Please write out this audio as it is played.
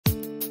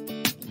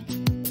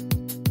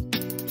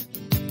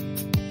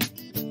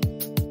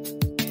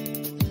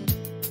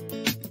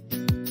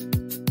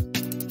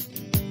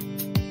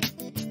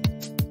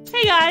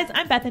guys,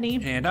 I'm Bethany.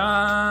 And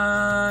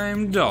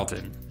I'm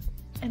Dalton.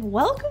 And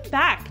welcome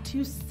back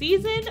to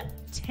season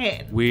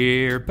 10.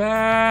 We're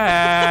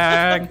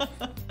back.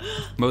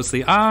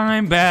 Mostly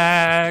I'm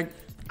back.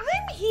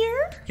 I'm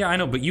here. Yeah, I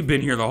know, but you've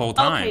been here the whole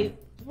time. Okay.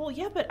 Well,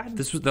 yeah, but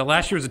This was the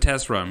last year was a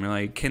test run. We're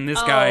like, can this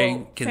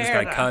guy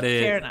cut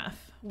it? Fair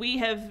enough. We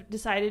have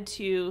decided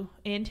to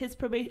end his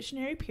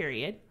probationary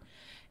period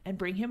and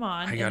bring him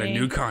on. I got a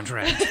new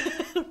contract.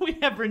 We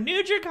have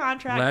renewed your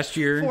contract Last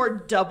year for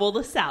double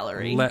the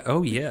salary.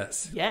 Oh,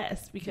 yes.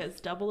 Yes, because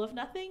double of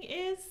nothing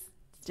is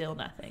still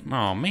nothing.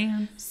 Oh,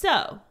 man.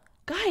 So,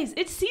 guys,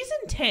 it's season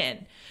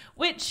 10,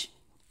 which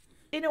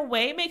in a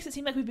way makes it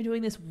seem like we've been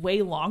doing this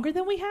way longer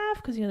than we have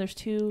because, you know, there's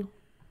 2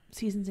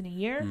 seasons in a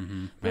year.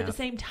 Mm-hmm. But at the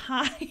same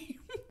time,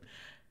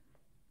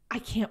 I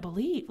can't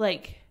believe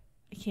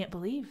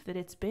that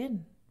it's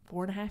been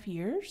 4.5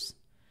 years.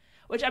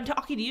 Which I'm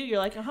talking to you, you're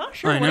like,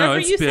 sure, I know, whatever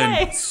you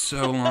say. it's been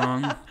so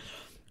long.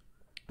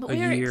 But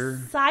we are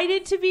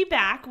excited to be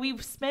back.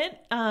 We've spent,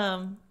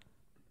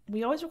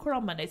 we always record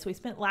on Monday, so we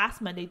spent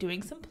last Monday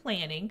doing some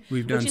planning.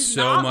 We've done which is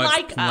so not much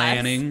like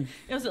planning. Us.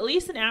 It was at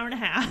least an hour and a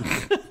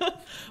half.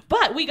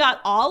 But we got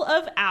all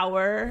of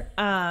our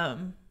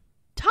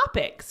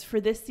topics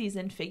for this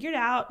season figured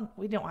out.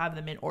 We don't have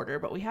them in order,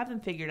 but we have them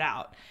figured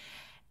out.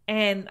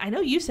 And I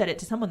know you said it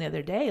to someone the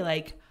other day,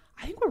 like,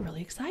 I think we're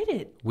really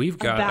excited. We've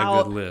got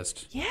a good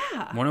list.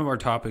 Yeah. One of our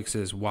topics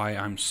is why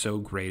I'm so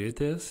great at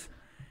this.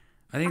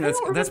 I think that's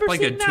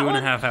like a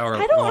 2.5 hour long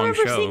show. I don't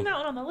remember seeing that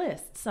one on the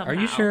list somehow. Are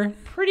you sure?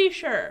 Pretty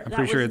sure. I'm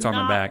pretty sure it's on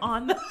the back.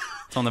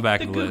 It's on the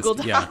back of the Google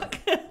list. Doc.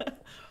 Yeah.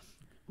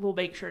 We'll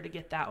make sure to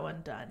get that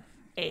one done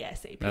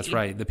ASAP. That's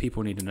right. The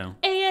people need to know.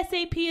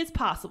 ASAP is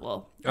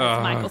possible,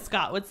 as Michael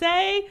Scott would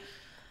say.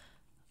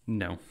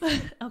 No.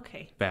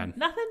 Okay. Bad.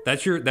 Nothing?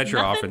 That's your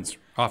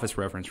office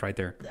reference right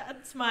there.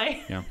 That's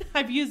my... Yeah.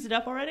 I've used it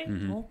up already?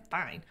 Mm-hmm. Well,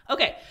 fine.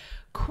 Okay.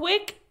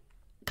 Quick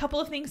couple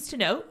of things to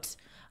note.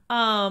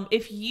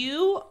 If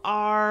you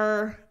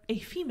are a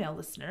female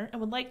listener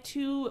and would like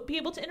to be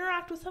able to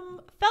interact with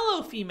some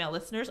fellow female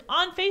listeners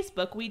on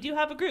Facebook, we do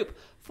have a group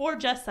for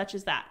just such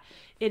as that.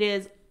 It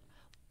is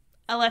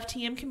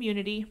LFTM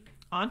Community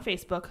on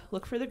Facebook.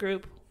 Look for the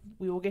group.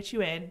 We will get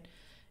you in.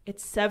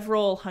 It's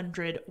several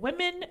hundred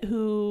women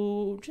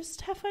who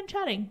just have fun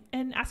chatting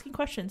and asking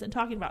questions and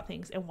talking about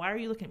things. And why are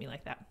you looking at me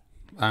like that?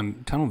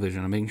 I'm tunnel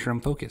vision. I'm making sure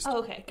I'm focused. Oh,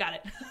 okay. Got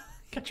it.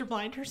 Got your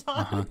blinders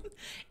on.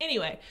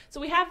 Anyway,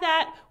 so we have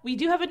that. We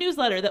do have a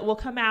newsletter that will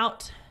come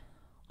out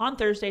on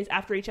Thursdays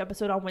after each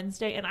episode on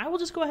Wednesday. And I will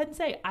just go ahead and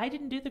say I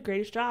didn't do the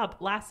greatest job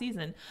last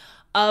season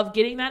of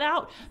getting that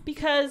out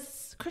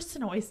because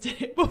Kristen always did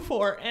it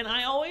before. And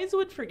I always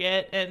would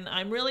forget. And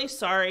I'm really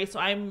sorry. So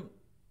I'm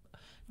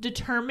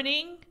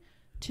determining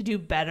to do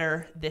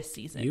better this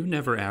season. You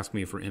never asked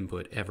me for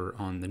input ever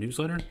on the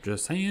newsletter.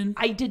 Just saying.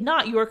 I did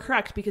not. You are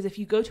correct because if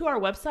you go to our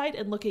website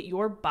and look at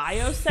your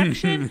bio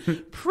section,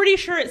 pretty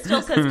sure it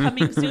still says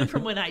coming soon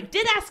from when I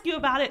did ask you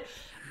about it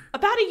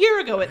about a year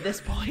ago at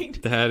this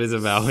point. That is a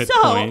valid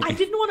point. So I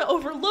didn't want to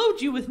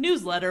overload you with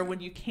newsletter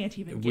when you can't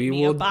even give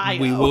me a bio.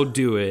 We will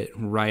do it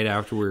right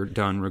after we're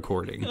done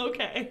recording.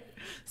 Okay.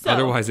 So,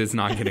 otherwise, it's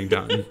not getting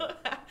done.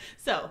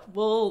 So we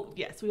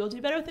will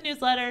do better with the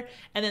newsletter.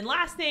 And then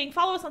last thing,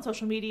 follow us on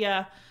social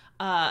media.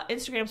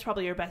 Instagram's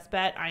probably your best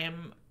bet. I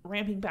am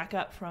ramping back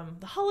up from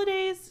the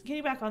holidays,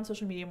 getting back on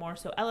social media more.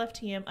 So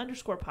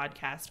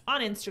LFTM_podcast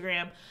on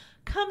Instagram.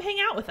 Come hang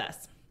out with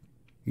us.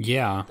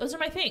 Yeah. Those are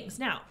my things.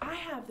 Now, I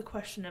have the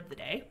question of the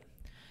day.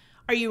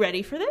 Are you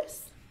ready for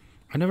this?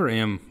 I never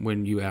am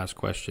when you ask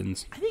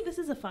questions. I think this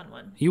is a fun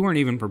one. You weren't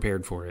even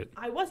prepared for it.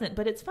 I wasn't,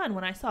 but it's fun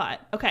when I saw it.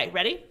 Okay,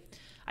 ready?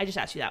 I just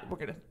asked you that. We're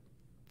going to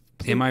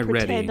Am I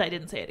ready? Pretend I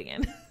didn't say it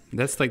again.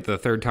 That's like the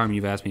 3rd time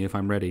you've asked me if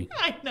I'm ready.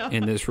 I know.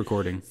 In this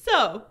recording.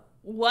 So,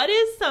 what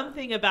is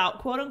something about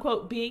quote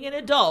unquote being an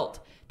adult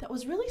that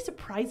was really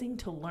surprising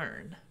to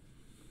learn?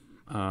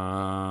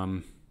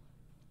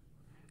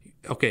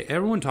 Okay,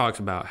 everyone talks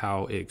about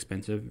how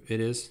expensive it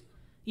is.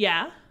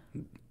 Yeah.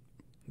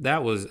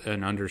 That was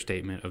an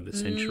understatement of the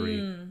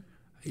century.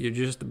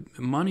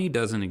 Money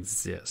doesn't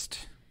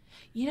exist.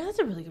 You know, that's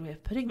a really good way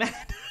of putting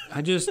that.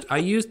 I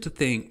used to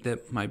think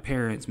that my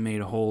parents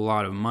made a whole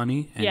lot of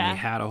money and they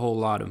had a whole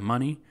lot of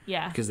money.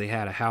 Yeah. Because they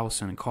had a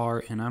house and a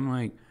car. And I'm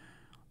like,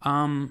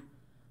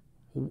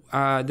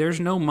 there's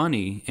no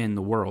money in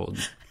the world.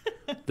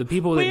 The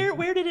people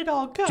where did it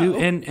all go?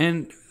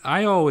 And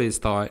I always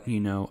thought,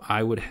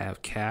 I would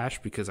have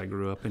cash because I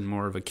grew up in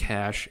more of a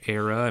cash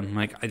era. And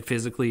like, I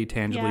physically,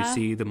 tangibly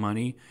see the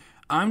money.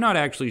 I'm not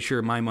actually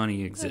sure my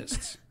money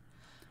exists.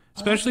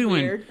 Especially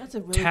when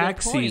really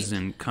tax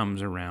season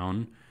comes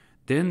around,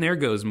 then there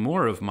goes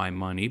more of my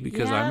money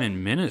because I'm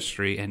in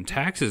ministry and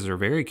taxes are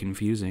very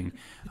confusing.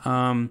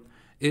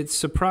 It's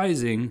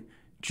surprising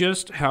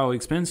just how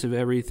expensive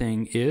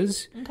everything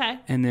is. Okay.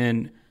 And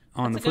then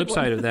on the flip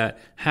side of that,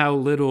 how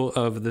little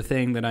of the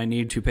thing that I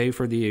need to pay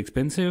for the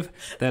expensive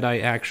that I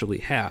actually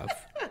have.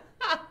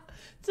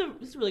 It's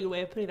a really good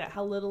way of putting that.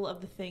 How little of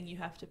the thing you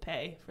have to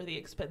pay for the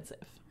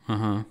expensive.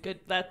 Uh-huh.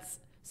 Good. That's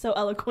So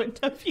eloquent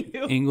of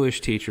you.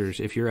 English teachers,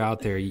 if you're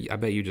out there, I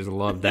bet you just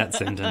loved that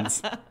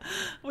sentence.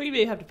 We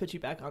may have to put you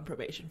back on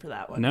probation for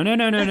that one.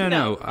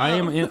 No.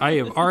 I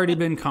have already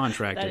been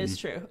contracted. That is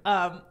true.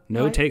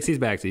 No takesies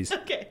backsies.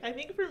 Okay, I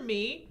think for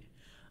me,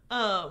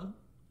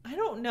 I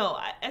don't know.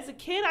 As a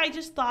kid, I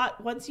just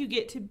thought once you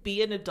get to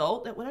be an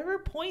adult, at whatever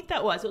point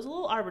that was, it was a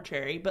little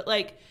arbitrary, but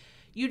like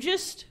you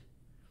just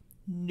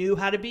knew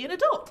how to be an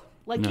adult.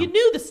 Like you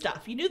knew the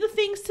stuff, you knew the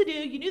things to do,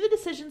 you knew the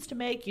decisions to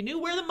make, you knew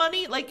where the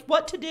money, like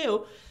what to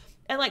do.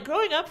 And like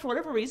growing up, for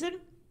whatever reason,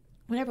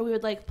 whenever we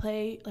would like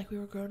play, like we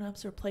were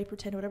grown-ups or play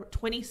pretend or whatever,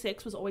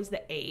 26 was always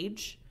the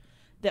age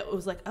that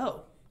was like,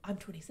 oh, I'm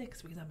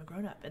 26 because I'm a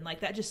grown-up. And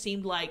like that just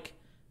seemed like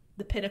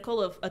the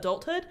pinnacle of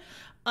adulthood.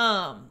 So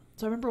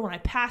I remember when I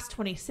passed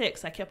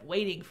 26, I kept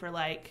waiting for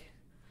like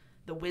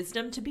the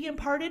wisdom to be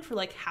imparted for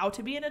like how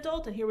to be an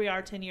adult. And here we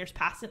are 10 years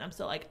past it. And I'm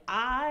still like,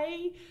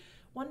 I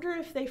wonder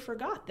if they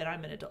forgot that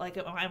I'm an adult. Like,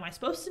 am I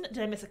supposed to,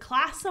 did I miss a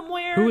class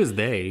somewhere? Who is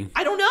they?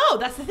 I don't know.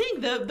 That's the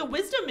thing. The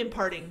wisdom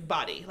imparting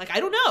body. Like,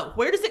 I don't know.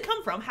 Where does it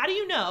come from? How do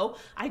you know?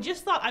 I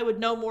just thought I would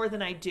know more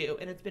than I do.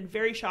 And it's been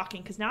very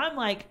shocking because now I'm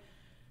like,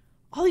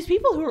 all these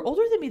people who are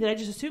older than me that I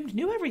just assumed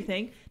knew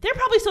everything, they're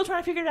probably still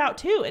trying to figure it out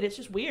too. And it's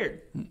just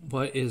weird.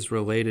 What is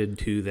related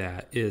to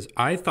that is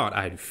I thought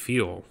I'd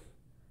feel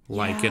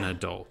like an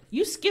adult.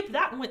 You skipped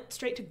that and went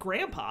straight to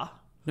grandpa.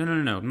 No.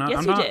 Yes,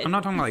 I'm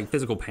not talking about like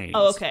physical pains.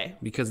 Oh, okay.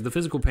 Because the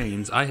physical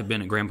pains, I have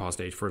been at grandpa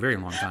stage for a very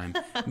long time.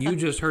 You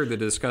just heard the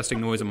disgusting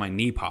noise of my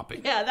knee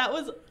popping. Yeah, that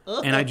was...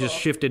 And I just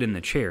shifted in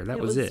the chair. That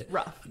was it.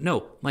 Rough.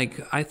 No,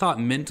 like I thought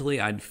mentally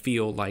I'd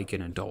feel like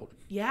an adult.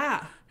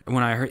 Yeah.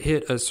 When I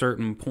hit a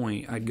certain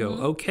point, I'd go,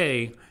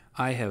 okay,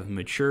 I have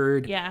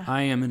matured. Yeah.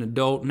 I am an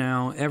adult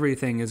now.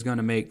 Everything is going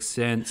to make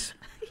sense.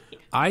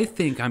 I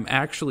think I'm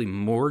actually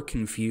more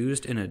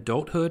confused in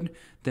adulthood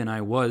than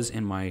I was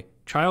in my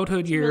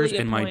childhood years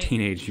and my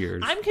teenage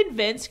years. I'm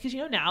convinced because,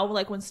 now,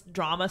 like when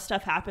drama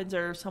stuff happens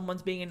or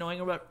someone's being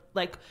annoying or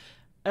like,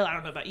 I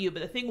don't know about you,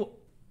 but the thing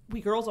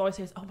we girls always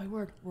say is, oh my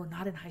word, we're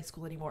not in high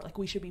school anymore. Like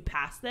we should be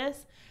past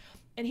this.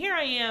 And here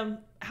I am,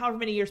 however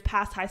many years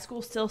past high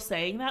school, still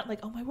saying that. Like,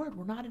 oh my word,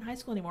 we're not in high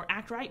school anymore.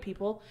 Act right,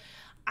 people.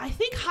 I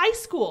think high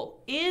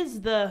school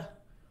is the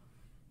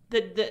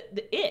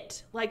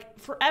it. Like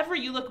forever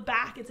you look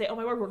back and say, oh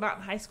my word, we're not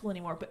in high school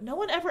anymore. But no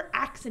one ever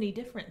acts any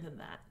different than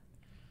that.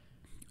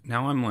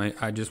 Now I'm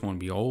like, I just want to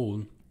be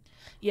old.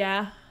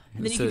 Yeah.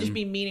 And then you can just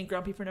be mean and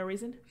grumpy for no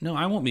reason. No,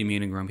 I won't be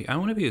mean and grumpy. I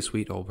want to be a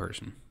sweet old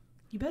person.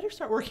 You better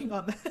start working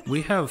on that.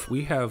 We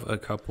have a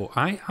couple.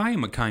 I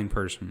am a kind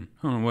person.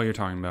 I don't know what you're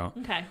talking about.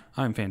 Okay.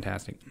 I'm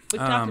fantastic. We've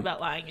talked about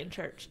lying in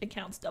church. It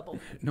counts double.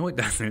 No, it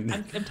doesn't.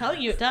 I'm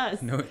telling you it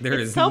does. No, there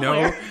is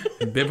no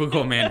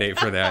biblical mandate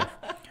for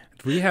that.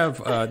 We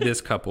have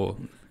this couple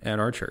at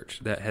our church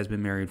that has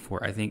been married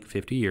for, I think,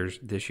 50 years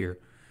this year.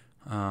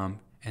 And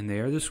they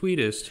are the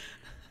sweetest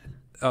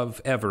of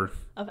ever.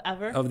 Of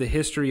ever? Of the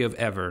history of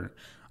ever.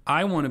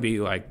 I want to be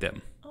like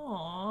them.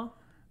 Aw.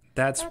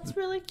 That's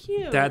really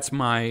cute. That's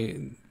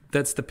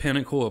the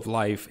pinnacle of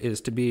life, is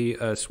to be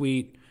a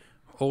sweet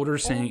older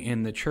saint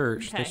in the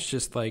church. Okay. That's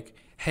just like,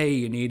 hey,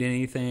 you need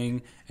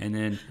anything? And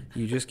then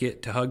you just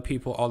get to hug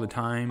people all the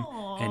time.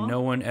 Aww. And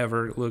no one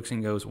ever looks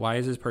and goes, why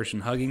is this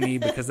person hugging me?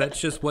 Because that's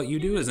just what you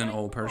do as an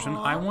old person.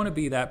 Aww. I want to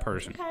be that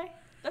person. Okay.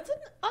 That's a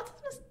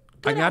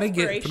I gotta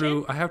get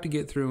through. I have to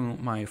get through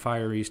my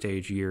fiery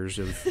stage years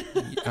of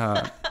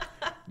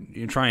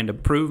trying to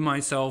prove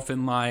myself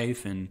in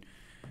life, and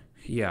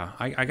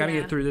I got to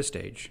get through this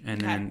stage, and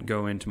then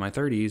go into my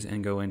 30s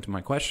and go into my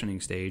questioning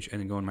stage,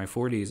 and then go in my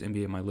 40s and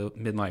be in my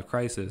midlife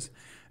crisis,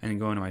 and then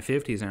go into my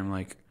 50s and I'm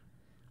like,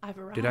 I've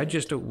arrived. Did I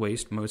just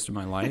waste most of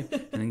my life?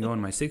 And then go in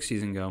my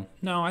 60s and go,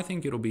 no, I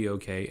think it'll be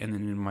okay, and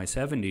then in my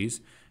 70s,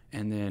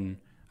 and then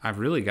I've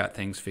really got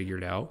things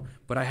figured out,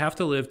 but I have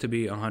to live to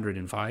be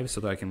 105 so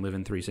that I can live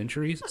in 3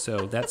 centuries.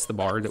 So that's the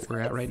bar that we're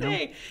at right now.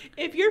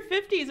 If your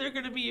 50s are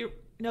going to be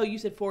no, you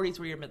said 40s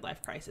were your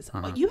midlife crisis.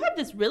 Uh-huh. You had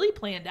this really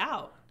planned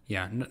out.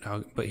 Yeah,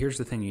 but here's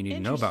the thing you need to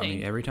know about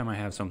me. Every time I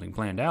have something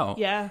planned out,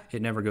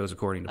 it never goes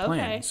according to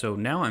plan. So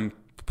now I'm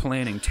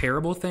planning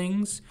terrible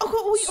things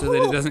so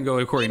that it doesn't go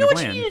according to plan.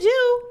 You know what you need to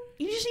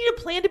do? You just need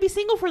a plan to be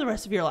single for the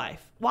rest of your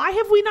life. Why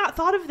have we not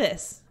thought of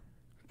this?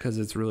 Because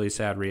it's really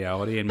sad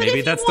reality, and maybe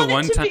that's the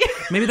one time.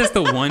 Maybe that's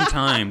the one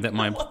time that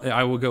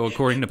I will go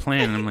according to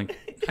plan, and I'm like,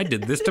 I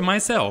did this to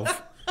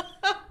myself.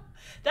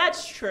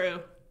 That's true.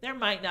 There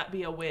might not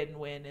be a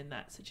win-win in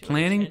that situation.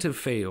 Planning to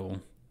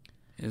fail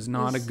is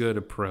not a good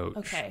approach.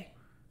 Okay.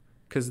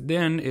 Because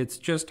then it's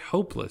just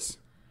hopeless.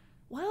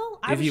 Well,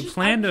 if you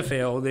plan to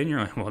fail, then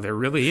you're like, well, there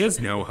really is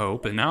no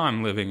hope, and now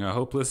I'm living a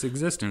hopeless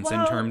existence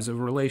in terms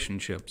of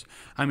relationships.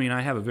 I mean,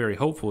 I have a very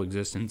hopeful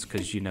existence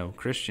because,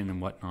 Christian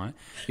and whatnot.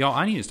 Y'all,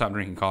 I need to stop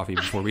drinking coffee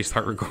before we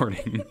start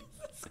recording.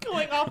 It's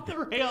going off the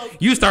rails.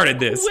 You started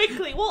this.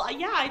 Quickly. Well,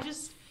 yeah,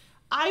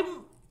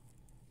 I'm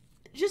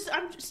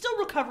still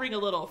recovering a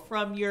little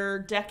from your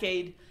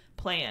decade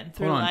plan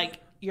through, like,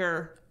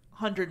 your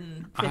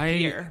 105th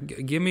year.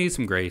 Give me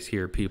some grace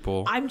here,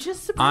 people. I'm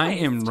just surprised.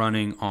 I am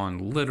running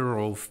on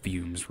literal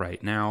fumes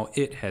right now.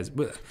 It has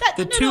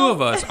the two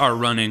of us are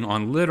running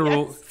on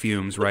literal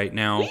fumes right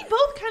now. We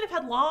both kind of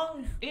had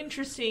long,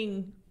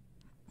 interesting.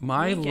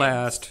 My weekends.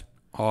 last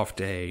off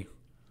day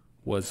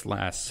was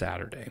last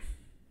Saturday.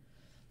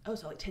 Oh,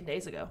 so like 10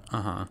 days ago.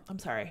 I'm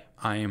sorry.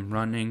 I am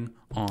running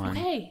on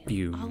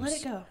fumes. I'll let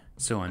it go.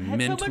 So I'm I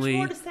mentally so much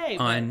more to say,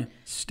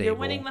 unstable. You're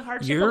winning the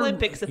hardship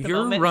Olympics at the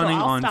You're moment. running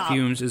so I'll on stop.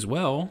 fumes as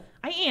well.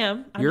 I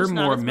am. You're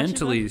more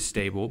mentally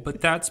stable, but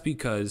that's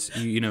because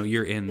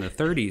you're in the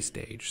 30s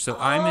stage. So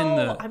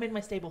I'm in my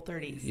stable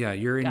 30s. Yeah,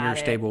 you're in your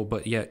stable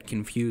but yet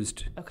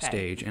confused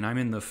stage, and I'm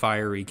in the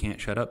fiery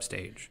can't shut up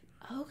stage.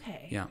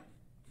 Okay. Yeah.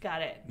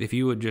 Got it. If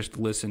you would just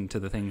listen to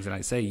the things that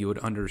I say, you would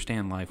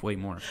understand life way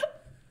more.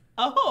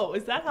 Oh,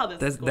 is that how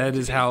this is going That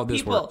is how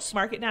this works. People,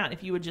 mark it down.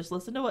 If you would just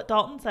listen to what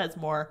Dalton says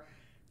more,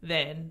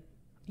 then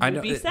you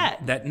would be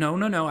set.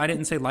 No. I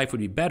didn't say life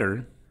would be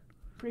better.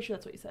 Pretty sure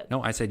that's what you said.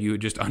 No, I said you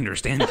would just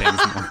understand things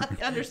more.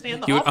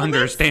 Understand the You would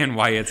understand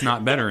why it's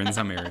not better in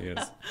some areas.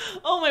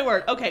 Oh, my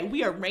word. Okay,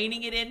 we are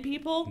reining it in,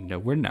 people. No,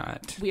 we're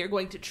not. We are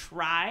going to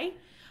try.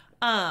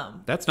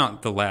 That's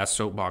not the last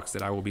soapbox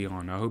that I will be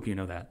on. I hope you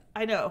know that.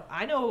 I know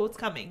what's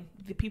coming.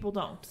 The people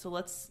don't. So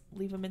let's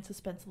leave them in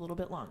suspense a little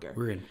bit longer.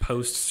 We're in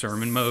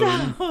post-sermon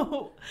mode.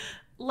 So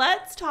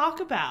let's talk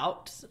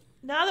about,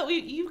 now that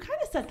you kind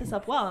of set this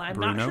up well,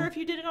 and I'm not sure if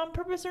you did it on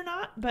purpose or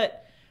not,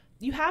 but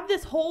you have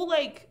this whole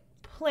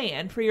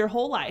plan for your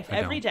whole life,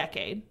 every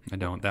decade. I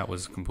don't. That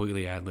was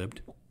completely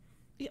ad-libbed.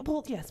 Yeah,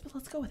 well, yes, but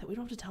let's go with it. We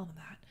don't have to tell them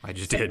that. I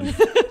just did.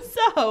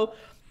 So,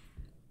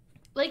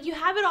 you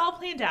have it all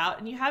planned out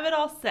and you have it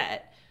all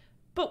set.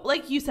 But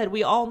like you said,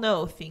 we all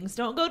know things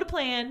don't go to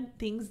plan.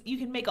 You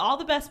can make all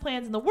the best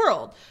plans in the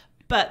world,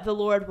 but the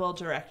Lord will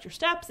direct your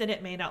steps and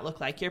it may not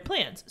look like your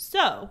plans.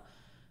 So,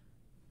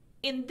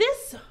 in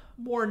this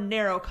more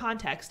narrow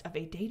context of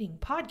a dating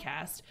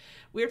podcast,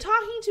 we're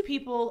talking to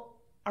people,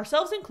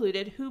 ourselves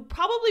included, who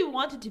probably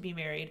wanted to be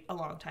married a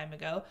long time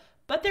ago,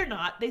 but they're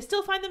not. They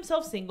still find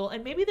themselves single,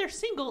 and maybe they're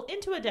single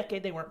into a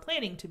decade they weren't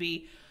planning to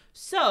be.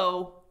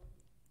 So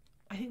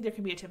I think there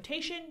can be a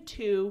temptation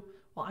to,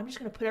 well, I'm just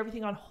going to put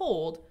everything on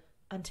hold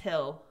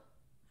until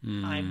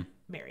I'm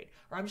married.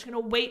 Or I'm just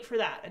going to wait for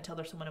that until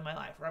there's someone in my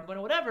life. Or I'm going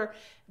to whatever.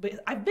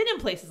 But I've been in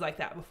places like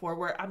that before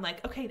where I'm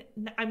like, okay,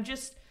 I'm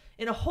just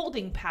in a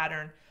holding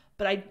pattern,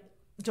 but I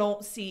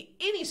don't see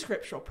any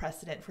scriptural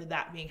precedent for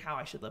that being how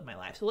I should live my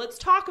life. So let's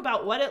talk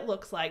about what it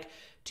looks like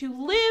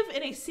to live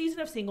in a season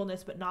of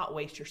singleness but not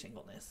waste your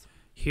singleness.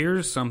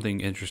 Here's something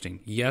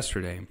interesting.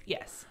 Yesterday,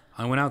 yes,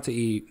 I went out to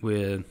eat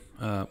with,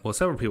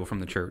 several people from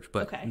the church,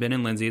 but Ben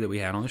and Lindsay that we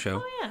had on the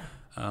show. Oh,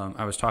 yeah.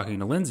 I was talking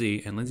to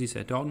Lindsay, and Lindsay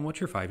said, Dalton, what's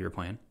your 5-year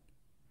plan?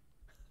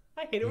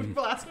 I hate it when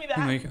people ask me that.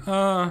 I'm like,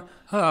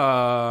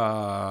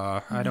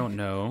 I don't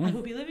know. I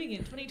will be living in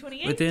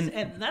 2028, but then,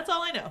 and that's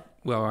all I know.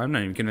 Well, I'm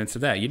not even convinced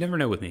of that. You never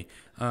know with me.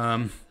 Where are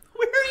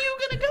you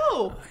going to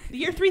go? The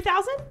year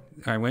 3000?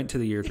 I went to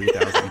the year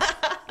 3000.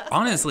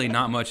 Honestly,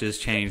 not much has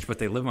changed, but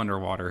they live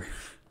underwater.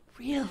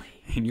 Really?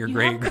 And your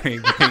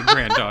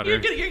great-great-great-granddaughter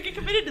you're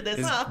committed to this,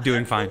 is huh?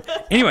 doing fine.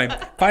 Anyway,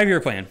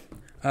 5-year plan.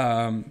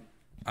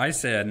 I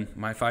said,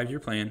 my 5-year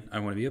plan, I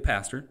want to be a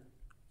pastor.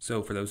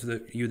 So for those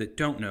of you that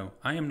don't know,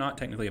 I am not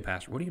technically a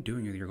pastor. What are you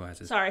doing with your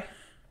glasses? Sorry.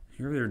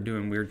 You're there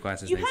doing weird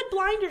glasses. You had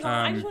blinders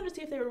on. I just wanted to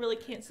see if they were really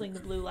canceling the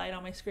blue light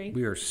on my screen.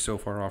 We are so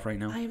far off right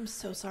now. I am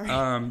so sorry.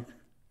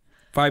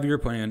 5-year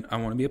plan, I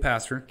want to be a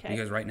pastor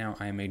because right now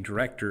I am a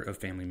director of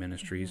family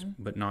ministries,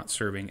 but not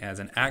serving as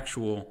an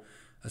actual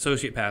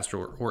associate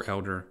pastor or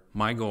elder.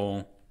 My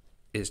goal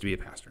is to be a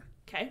pastor.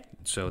 Okay.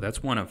 So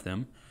that's one of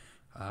them.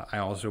 I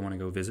also want to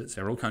go visit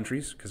several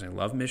countries because I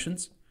love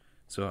missions.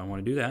 So I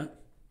want to do that.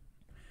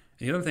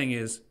 And the other thing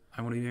is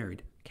I want to be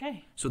married.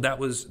 Okay. So that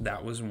was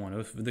one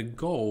of the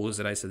goals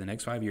that I said the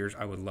next 5 years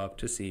I would love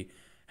to see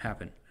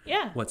happen.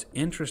 Yeah. What's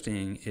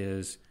interesting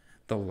is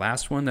the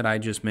last one that I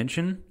just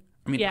mentioned.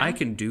 I mean, I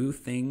can do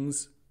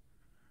things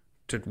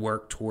to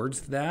work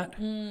towards that,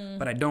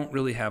 but I don't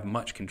really have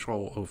much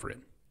control over it.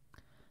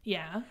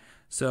 Yeah.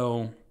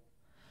 So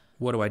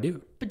what do I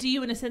do? But do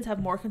you, in a sense, have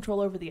more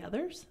control over the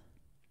others?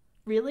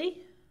 Really?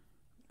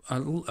 A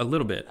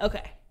little bit.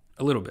 Okay.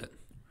 A little bit.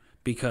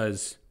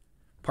 Because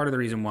part of the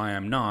reason why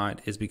I'm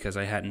not is because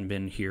I hadn't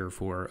been here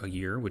for a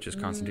year, which is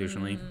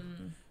constitutionally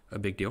a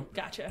big deal.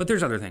 Gotcha. But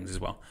there's other things as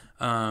well.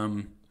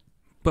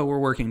 But we're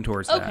working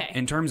towards that.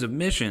 In terms of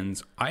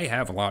missions, I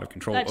have a lot of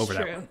control over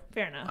that. That's true.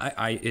 Fair enough.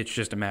 It's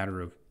just a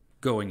matter of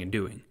going and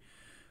doing.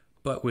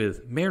 But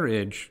with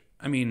marriage,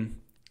 I mean,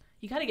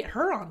 you got to get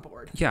her on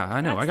board. Yeah,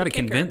 I know. That's I got to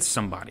convince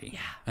somebody. Yeah.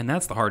 And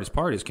that's the hardest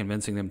part is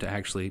convincing them to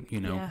actually,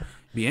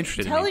 be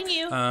interested in me. Telling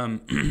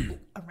you,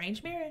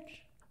 arranged marriage.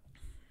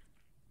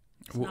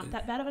 It's not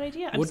that bad of an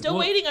idea. I'm still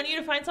waiting on you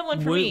to find someone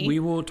for me. We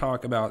will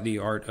talk about the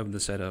art of the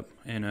setup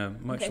in a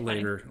much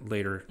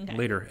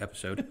later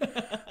episode.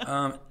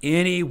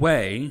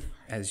 Anyway,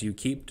 as you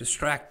keep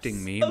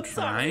distracting me, I'm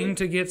trying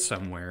to get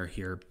somewhere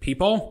here,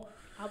 people.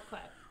 I'll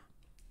clap.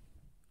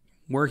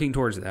 Working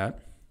towards that.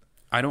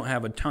 I don't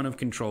have a ton of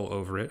control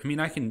over it. I mean,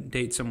 I can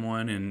date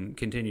someone and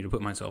continue to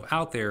put myself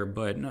out there,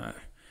 but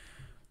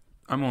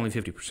I'm only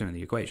 50% of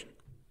the equation.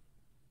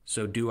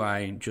 So do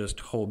I just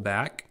hold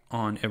back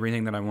on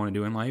everything that I want to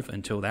do in life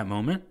until that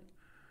moment?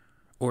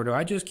 Or do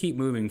I just keep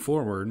moving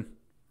forward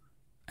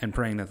and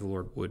praying that the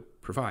Lord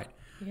would provide?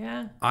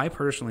 Yeah. I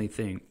personally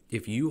think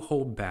if you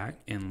hold back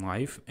in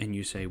life and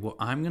you say, well,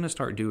 I'm going to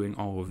start doing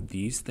all of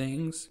these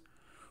things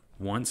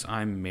once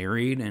I'm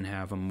married and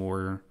have a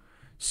more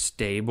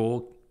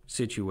stable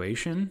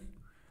situation,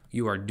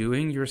 you are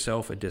doing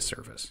yourself a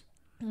disservice.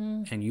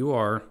 And you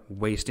are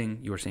wasting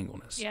your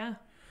singleness. Yeah.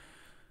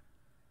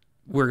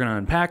 We're going to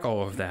unpack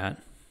all of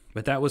that,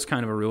 but that was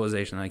kind of a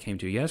realization that I came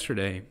to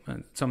yesterday.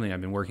 Something I've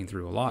been working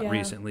through a lot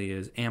recently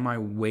is, am I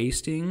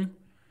wasting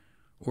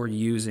or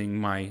using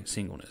my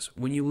singleness?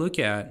 When you look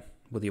at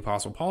what the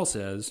Apostle Paul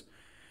says,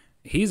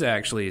 he's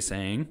actually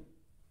saying,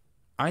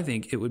 I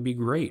think it would be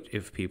great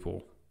if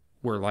people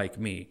were like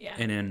me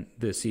and in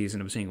this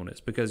season of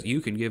singleness, because you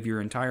can give your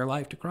entire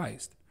life to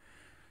Christ.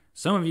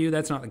 Some of you,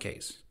 that's not the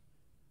case.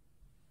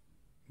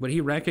 But he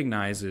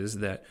recognizes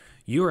that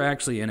you're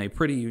actually in a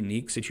pretty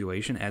unique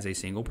situation as a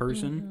single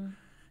person.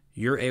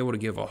 You're able to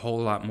give a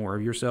whole lot more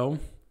of yourself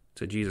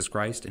to Jesus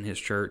Christ and his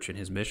church and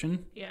his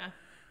mission. Yeah.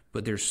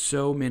 But there's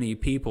so many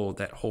people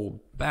that hold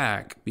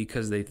back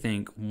because they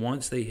think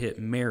once they hit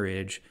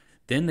marriage,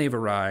 then they've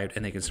arrived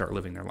and they can start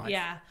living their life.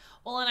 Yeah.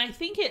 Well, and I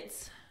think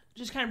it's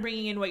just kind of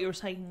bringing in what you were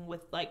saying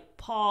with like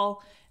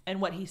Paul and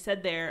what he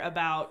said there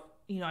about,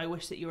 I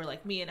wish that you were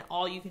like me and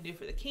all you can do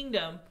for the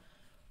kingdom.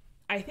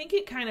 I think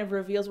it kind of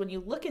reveals when you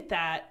look at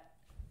that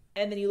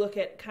and then you look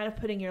at kind of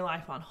putting your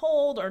life on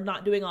hold or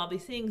not doing all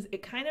these things,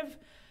 it kind of,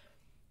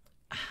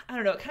 I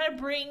don't know, it kind of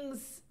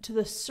brings to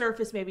the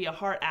surface maybe a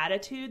heart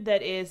attitude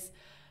that is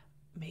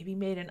maybe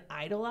made an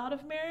idol out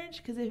of marriage.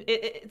 Because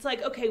it's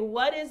like, okay,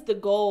 what is the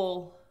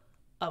goal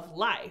of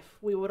life?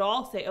 We would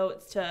all say,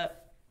 it's to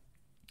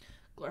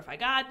glorify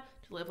God,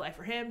 to live life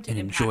for him, to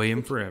enjoy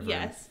him forever.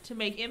 Yes, to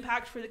make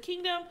impact for the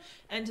kingdom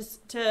and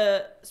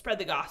to spread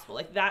the gospel.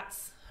 Like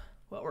that's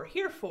what we're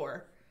here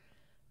for.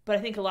 But I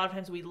think a lot of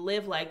times we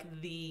live like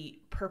the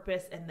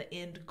purpose and the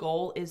end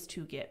goal is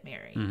to get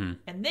married.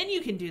 And then you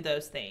can do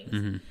those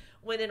things.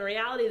 When in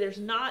reality, there's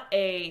not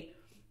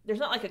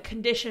like a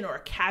condition or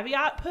a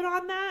caveat put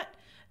on that.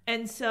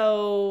 And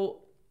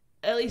so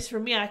at least for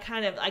me, I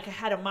kind of like I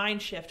had a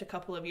mind shift a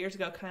couple of years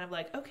ago, kind of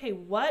like, okay,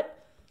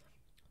 what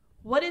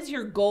is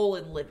your goal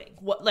in living?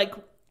 What, like,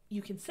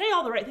 you can say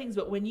all the right things,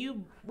 but when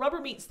you rubber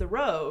meets the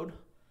road,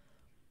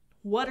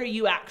 what are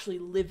you actually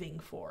living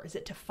for? Is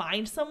it to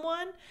find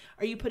someone?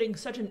 Are you putting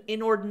such an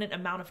inordinate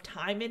amount of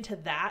time into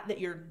that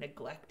you're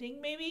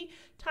neglecting maybe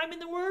time in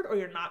the Word, or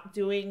you're not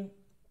doing,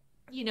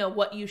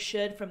 what you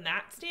should from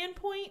that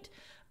standpoint?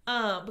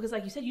 Because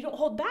like you said, you don't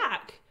hold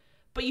back,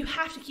 but you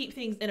have to keep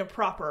things in a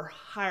proper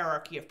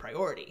hierarchy of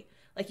priority.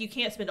 Like you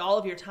can't spend all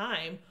of your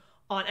time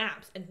on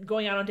apps and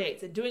going out on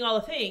dates and doing all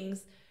the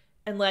things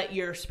and let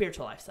your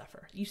spiritual life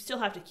suffer. You still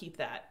have to keep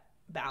that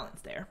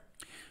balance there.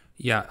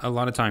 Yeah, a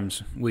lot of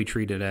times we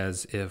treat it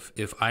as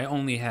if I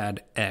only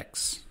had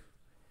X,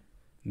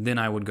 then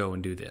I would go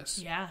and do this.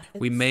 Yeah.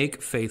 We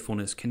make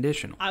faithfulness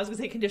conditional. I was going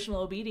to say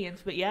conditional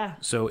obedience, but yeah.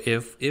 So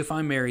if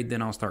I'm married,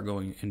 then I'll start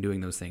going and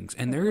doing those things.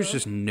 And there is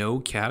just no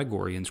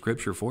category in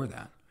Scripture for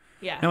that.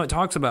 Yeah. Now, it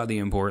talks about the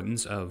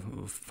importance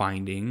of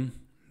finding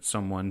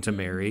someone to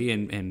marry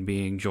and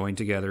being joined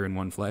together in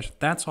one flesh.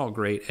 That's all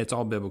great. It's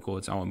all biblical.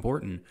 It's all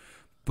important.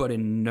 But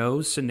in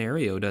no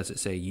scenario does it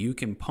say you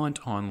can punt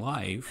on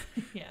life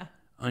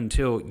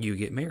until you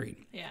get married.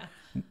 Yeah.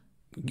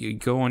 You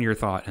go on your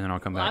thought, and then I'll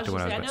come back to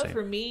what I was about to say. I know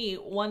for me,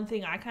 one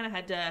thing I kind of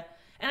had to,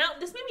 and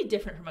this may be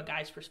different from a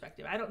guy's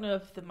perspective. I don't know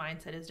if the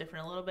mindset is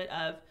different a little bit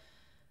of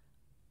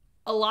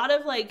a lot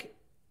of like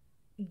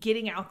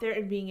getting out there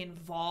and being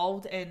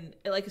involved and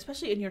like,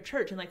 especially in your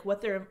church and like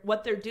what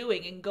they're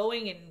doing and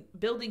going and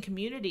building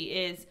community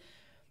is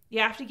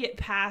you have to get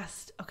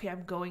past, okay,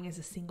 I'm going as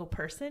a single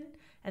person.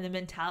 And the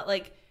mentality,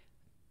 like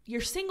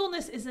your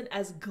singleness isn't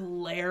as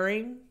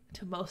glaring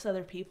to most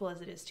other people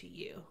as it is to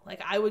you.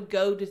 Like I would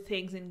go to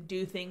things and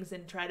do things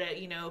and try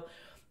to,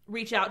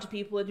 reach out to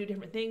people and do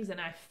different things. And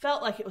I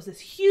felt like it was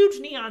this huge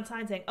neon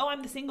sign saying, oh,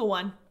 I'm the single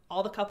one.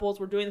 All the couples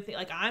were doing the thing.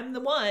 Like I'm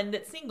the one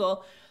that's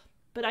single.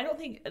 But I don't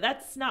think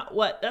that's not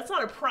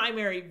a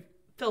primary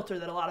filter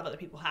that a lot of other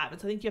people have.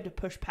 And so I think you have to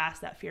push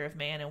past that fear of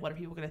man and what are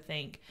people going to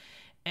think?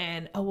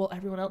 And,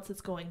 everyone else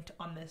that's going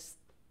on this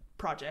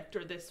project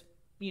or this,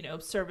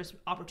 service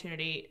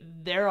opportunity,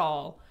 they're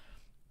all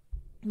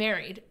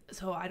married.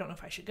 So I don't know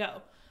if I should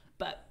go,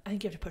 but I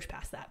think you have to push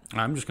past that.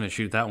 I'm just going to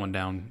shoot that one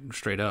down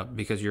straight up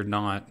because you're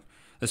not,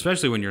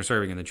 especially when you're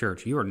serving in the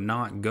church, you are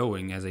not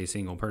going as a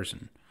single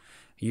person.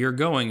 You're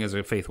going as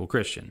a faithful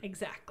Christian.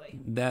 Exactly.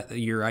 That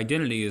your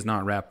identity is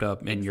not wrapped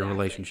up in your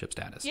relationship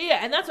status. Yeah,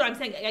 and that's what I'm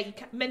saying.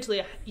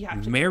 Mentally, you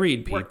have to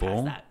married work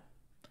people. Past that.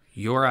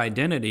 Your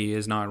identity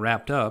is not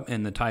wrapped up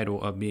in the title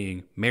of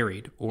being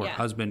married or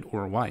husband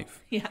or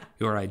wife. Yeah.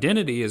 Your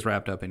identity is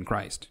wrapped up in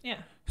Christ. Yeah.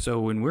 So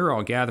when we're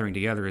all gathering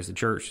together as a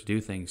church to do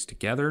things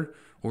together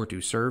or to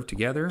serve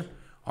together,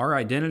 our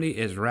identity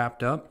is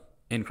wrapped up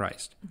in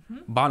Christ.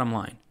 Bottom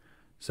line.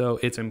 So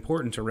it's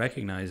important to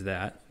recognize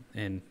that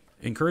and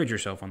encourage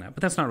yourself on that.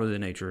 But that's not really the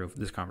nature of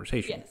this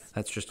conversation. Yes.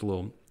 That's just a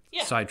little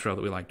side trail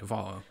that we like to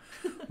follow.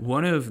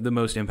 One of the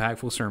most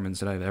impactful sermons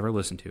that I've ever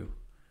listened to,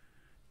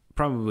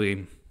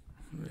 probably,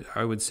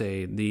 I would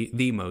say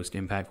the most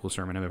impactful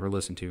sermon I've ever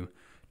listened to,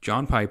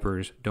 John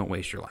Piper's Don't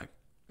Waste Your Life.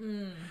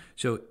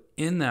 So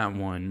in that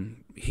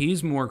one,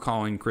 he's more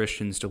calling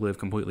Christians to live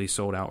completely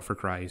sold out for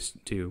Christ,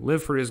 to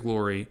live for his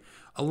glory.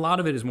 A lot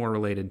of it is more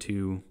related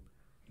to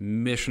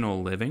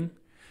missional living.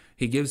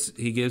 He gives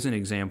an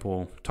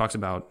example, talks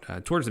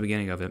about towards the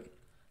beginning of it,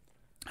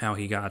 how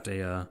he got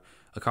a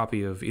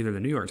copy of either the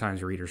New York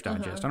Times or Reader's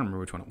Digest. I don't remember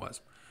which one it was.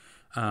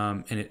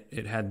 And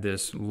it had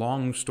this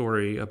long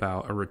story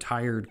about a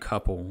retired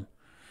couple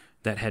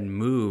that had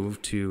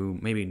moved to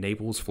maybe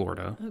Naples,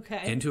 Florida,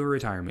 into a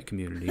retirement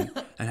community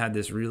and had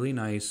this really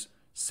nice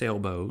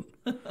sailboat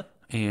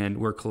and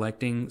were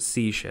collecting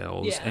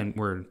seashells and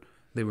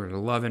they were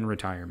loving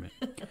retirement.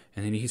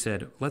 And then he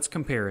said, let's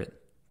compare it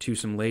to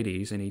some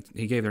ladies, and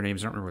he gave their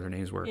names, I don't remember what their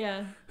names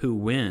were, who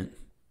went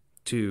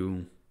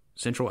to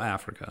Central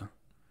Africa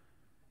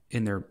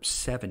in their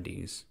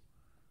 70s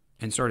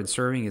and started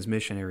serving as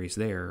missionaries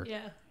there,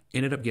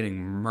 ended up getting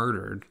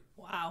murdered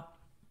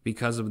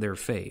because of their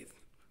faith.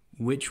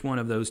 Which one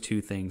of those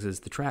two things is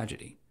the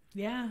tragedy?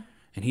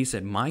 And he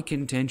said, my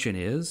contention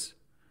is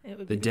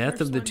the death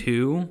of the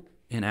two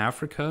in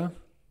Africa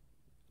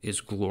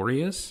is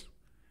glorious,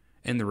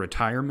 and the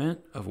retirement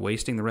of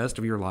wasting the rest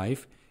of your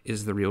life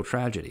is the real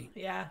tragedy.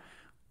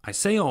 I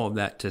say all of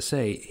that to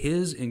say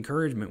his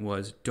encouragement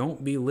was,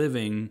 don't be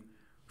living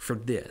for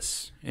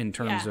this in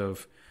terms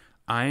of,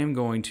 I am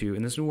going to,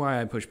 and this is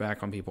why I push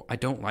back on people, I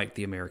don't like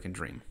the American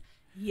dream.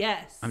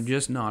 I'm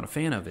just not a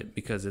fan of it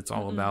because it's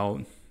all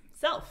about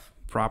self,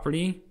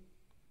 property,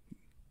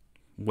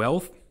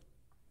 wealth,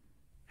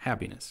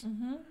 happiness.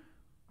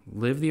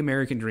 Live the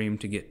American dream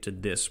to get to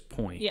this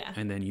point,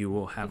 and then you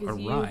will have because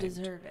arrived. You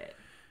deserve it.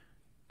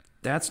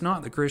 That's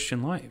not the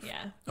Christian life.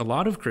 A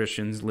lot of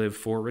Christians live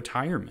for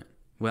retirement.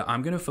 Well,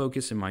 I'm going to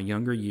focus in my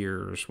younger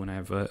years when I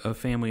have a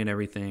family and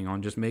everything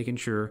on just making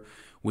sure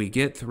we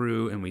get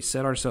through and we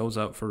set ourselves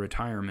up for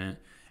retirement.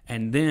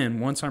 And then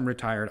once I'm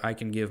retired, I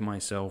can give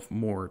myself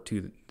more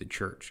to the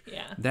church.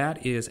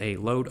 That is a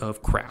load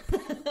of crap.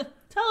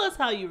 Tell us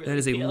how you really feel. That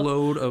is a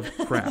load of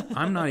crap.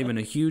 I'm not even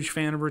a huge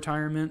fan of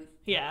retirement.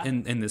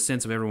 In the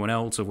sense of everyone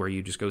else, of where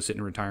you just go sit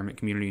in a retirement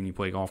community and you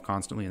play golf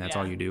constantly and that's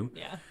all you do.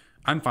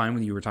 I'm fine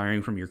with you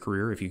retiring from your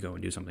career if you go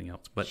and do something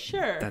else. But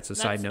that's a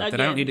side note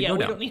that I don't need to go down.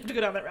 We don't need to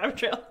go down that rabbit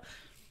trail.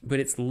 But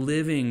it's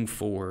living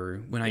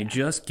for when I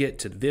just get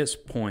to this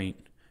point,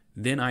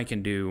 then I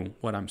can do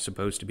what I'm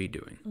supposed to be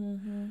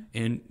doing.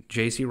 In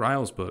J.C.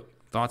 Ryle's book,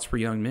 Thoughts for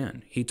Young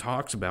Men, he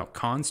talks about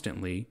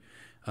constantly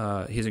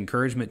his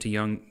encouragement to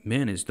young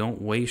men is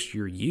don't waste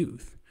your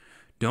youth.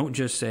 Don't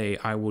just say,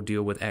 I will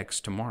deal with X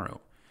tomorrow.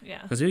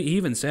 Because he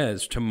even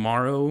says,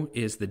 tomorrow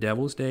is the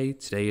devil's day,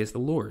 today is the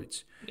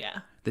Lord's.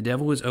 The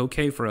devil is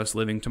okay for us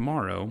living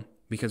tomorrow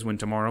because when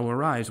tomorrow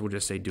arrives, we'll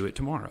just say, do it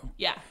tomorrow.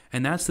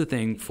 And that's the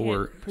thing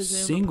for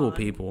single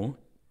people.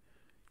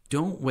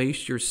 Don't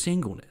waste your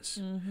singleness.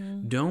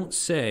 Don't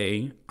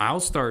say,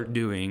 I'll start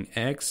doing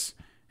X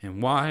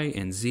and Y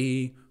and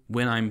Z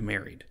when I'm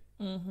married.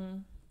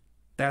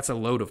 That's a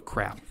load of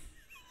crap.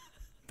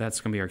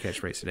 That's going to be our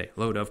catchphrase today.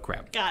 Load of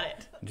crap. Got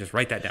it. Just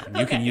write that down.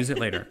 You can use it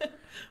later.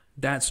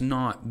 That's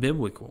not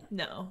biblical.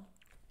 No.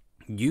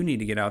 You need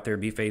to get out there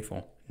and be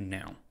faithful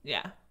now.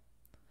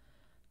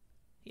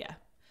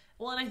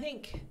 Well, and I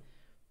think,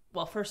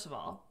 first of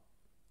all,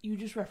 you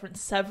just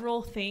referenced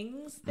several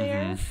things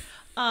there.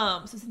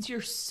 So since you're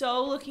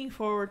so looking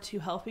forward to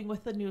helping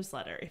with the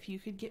newsletter, if you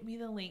could get me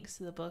the links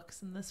to the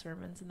books and the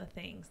sermons and the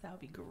things, that would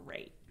be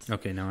great.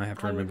 Okay, now I have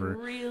to remember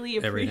really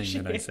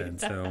everything that I said.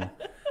 That. So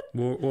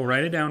we'll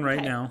write it down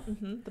right now.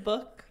 The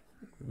book.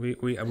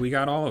 We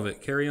got all of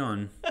it. Carry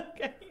on.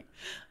 Okay.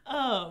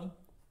 Now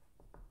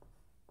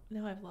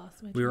I've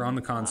lost my. We were on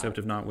the concept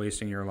of not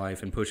wasting your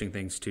life and pushing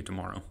things to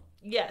tomorrow.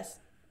 Yes,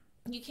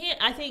 you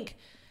can't. I think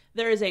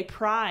there is a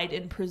pride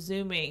in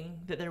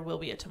presuming that there will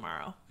be a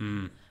tomorrow.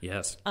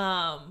 Yes.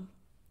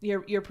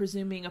 You're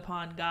presuming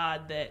upon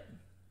God that,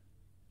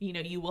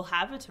 you will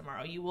have a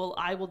tomorrow.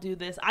 I will do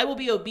this. I will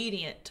be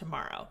obedient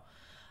tomorrow.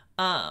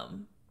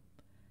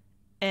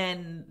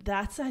 And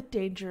that's a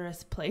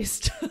dangerous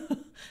place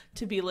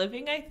to be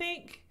living, I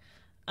think.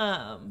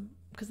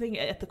 Because I think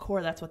at the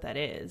core, that's what that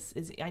is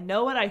I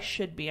know what I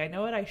should be. I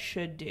know what I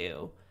should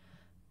do.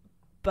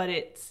 But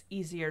it's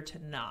easier to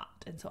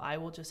not. And so I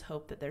will just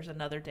hope that there's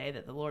another day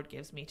that the Lord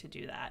gives me to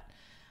do that.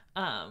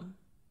 And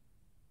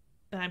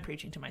I'm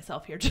preaching to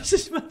myself here just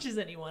as much as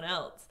anyone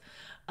else.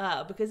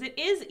 Because it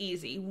is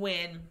easy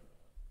when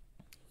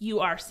you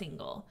are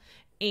single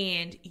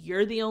and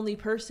you're the only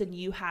person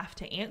you have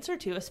to answer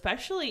to,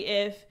 especially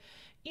if,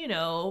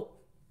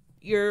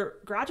 you're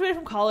graduated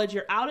from college,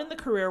 you're out in the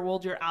career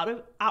world, you're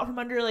out from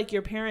under like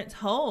your parents'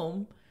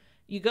 home,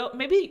 You go,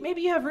 maybe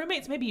you have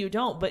roommates, maybe you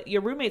don't, but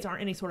your roommates aren't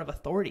any sort of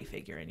authority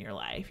figure in your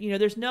life.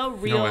 There's no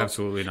real. No,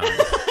 absolutely not.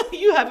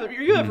 you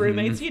have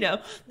roommates.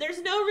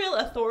 There's no real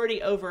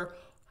authority over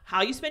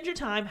how you spend your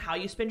time, how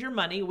you spend your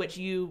money, which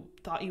you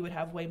thought you would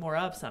have way more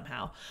of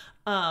somehow.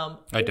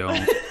 I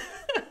don't.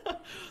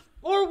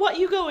 Or what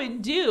you go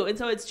and do. And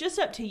so it's just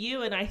up to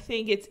you. And I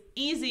think it's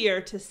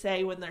easier to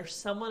say when there's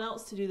someone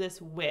else to do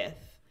this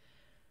with,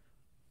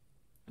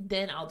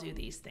 then I'll do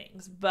these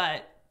things.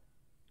 But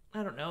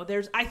I don't know.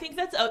 I think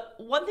that's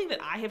one thing that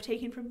I have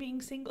taken from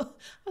being single.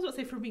 I was going to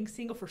say from being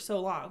single for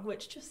so long,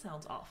 which just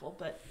sounds awful,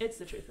 but it's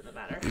the truth of the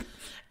matter.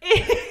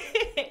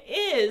 It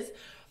is,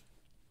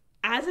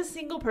 as a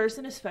single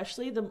person,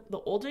 especially the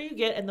older you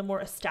get and the more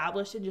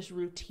established in just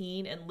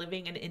routine and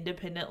living an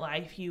independent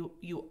life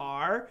you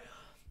are,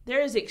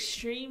 there is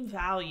extreme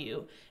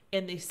value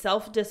in the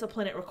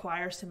self-discipline it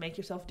requires to make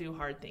yourself do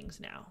hard things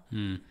now.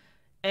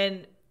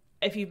 And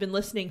if you've been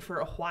listening for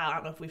a while, I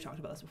don't know if we've talked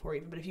about this before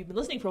even, but if you've been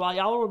listening for a while,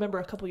 y'all will remember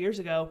a couple years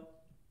ago,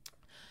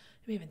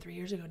 maybe even 3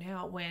 years ago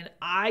now, when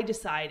I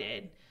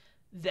decided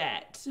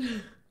that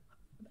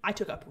I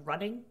took up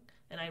running,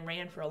 and I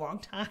ran for a long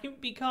time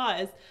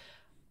because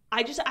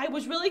I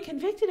was really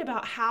convicted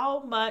about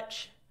how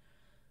much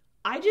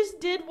I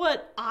just did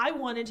what I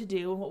wanted to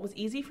do and what was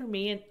easy for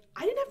me, and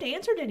I didn't have to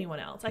answer to anyone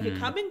else. I could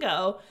come and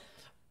go.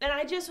 And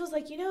I just was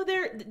like,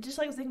 just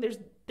like I was saying,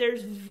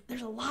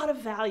 there's a lot of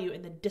value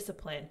in the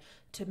discipline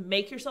to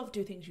make yourself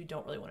do things you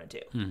don't really want to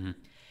do.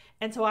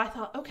 And so I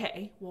thought,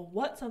 okay, well,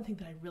 what's something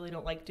that I really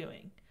don't like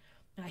doing?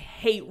 And I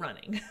hate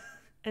running.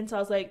 And so I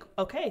was like,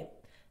 okay,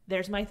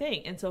 there's my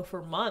thing. And so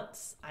for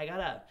months, I got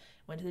up,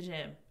 went to the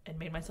gym, and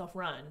made myself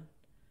run.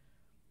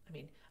 I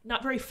mean,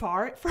 not very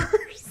far at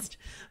first,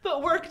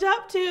 but worked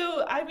up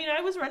to,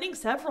 I was running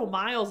several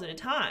miles at a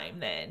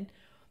time then.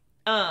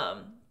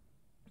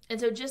 And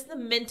so just the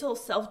mental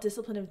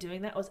self-discipline of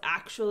doing that was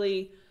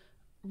actually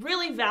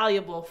really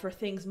valuable for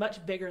things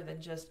much bigger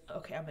than just,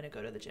 okay, I'm going to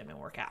go to the gym and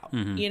work out,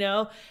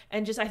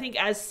 And just, I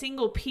think as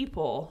single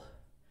people,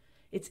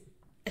 it's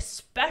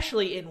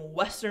especially in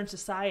Western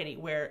society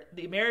where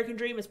the American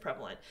dream is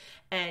prevalent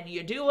and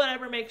you do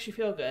whatever makes you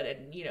feel good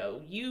and,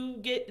 you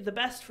get the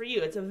best for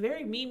you. It's a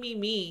very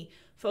me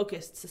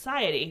focused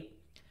society.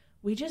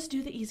 We just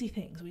do the easy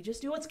things. We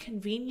just do what's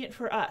convenient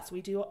for us.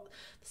 We do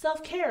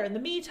self-care and the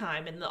me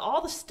time and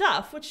all the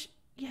stuff, which,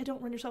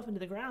 don't run yourself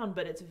into the ground,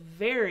 but it's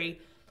very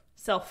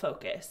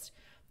self-focused.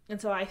 And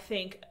so I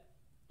think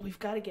we've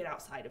got to get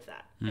outside of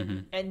that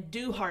and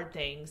do hard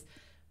things,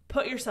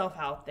 put yourself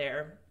out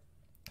there.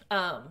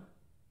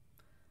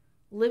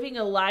 Living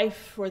a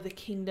life for the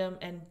kingdom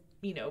and,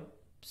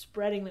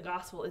 spreading the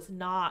gospel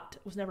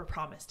was never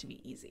promised to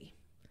be easy.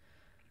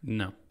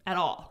 No. At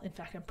all. In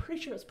fact, I'm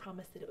pretty sure it was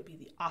promised that it would be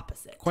the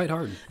opposite. Quite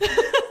hard.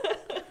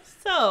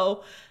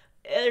 So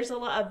there's a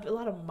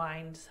lot of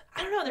minds.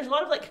 I don't know. There's a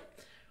lot of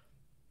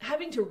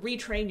having to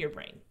retrain your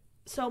brain.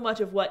 So much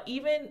of what,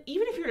 even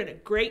if you're in a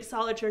great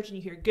solid church and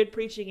you hear good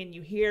preaching and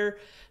you hear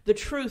the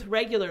truth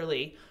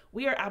regularly,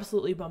 we are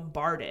absolutely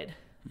bombarded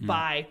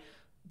by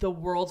the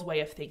world's way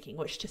of thinking,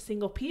 which to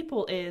single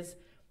people is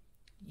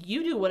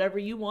you do whatever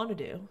you want to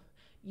do.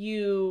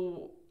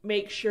 You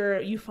make sure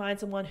you find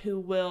someone who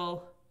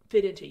will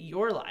fit into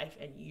your life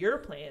and your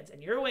plans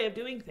and your way of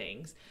doing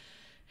things.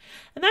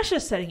 And that's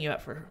just setting you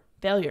up for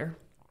failure,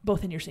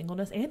 both in your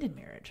singleness and in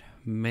marriage.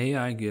 May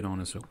I get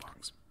on a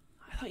soapbox?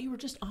 I thought you were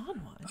just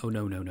on one. Oh,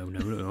 no.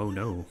 Oh,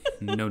 no.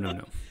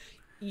 No.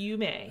 You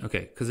may.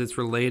 Okay, because it's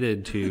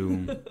related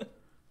to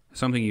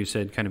something you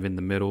said kind of in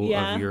the middle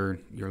of your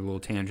little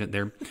tangent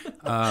there.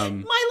 My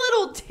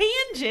little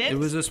tangent? It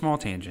was a small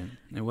tangent.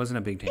 It wasn't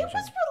a big tangent. It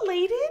was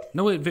related?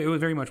 No, it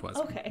very much was.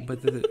 Okay. But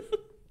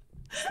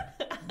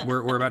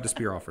we're about to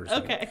spear off first.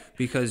 Okay.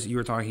 Because you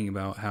were talking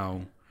about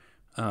how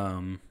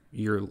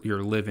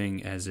you're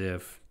living as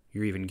if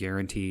you're even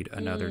guaranteed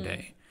another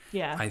day.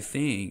 Yeah. I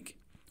think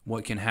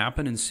what can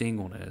happen in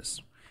singleness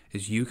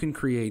is you can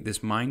create this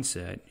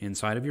mindset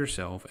inside of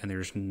yourself, and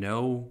there's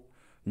no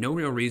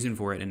real reason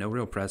for it and no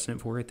real precedent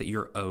for it that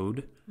you're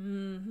owed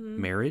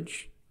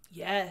marriage.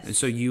 Yes. And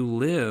so you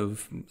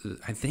live,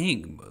 I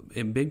think,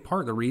 in big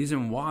part, the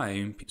reason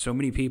why so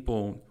many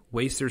people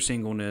waste their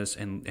singleness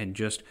and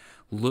just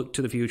look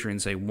to the future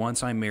and say,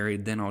 once I'm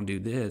married, then I'll do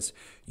this.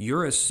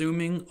 You're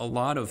assuming a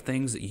lot of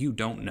things that you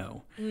don't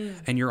know.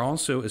 And you're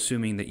also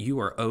assuming that you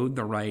are owed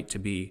the right to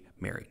be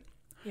married.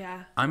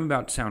 Yeah. I'm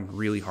about to sound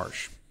really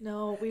harsh.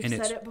 No, we've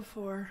said it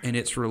before. And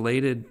it's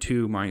related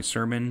to my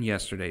sermon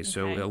yesterday.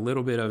 So a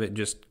little bit of it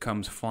just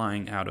comes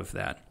flying out of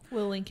that.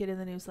 We'll link it in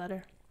the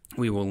newsletter.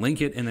 We will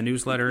link it in the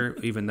newsletter,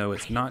 even though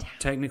it's not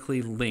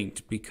technically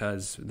linked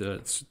because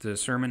the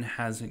sermon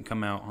hasn't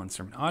come out on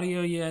sermon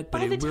audio yet,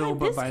 but it will.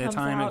 But by the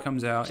time it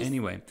comes out,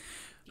 anyway,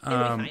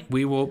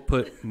 we will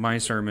put my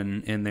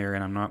sermon in there,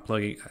 and I'm not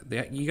plugging.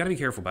 You got to be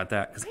careful about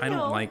that because I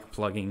don't like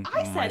plugging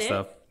my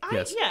stuff.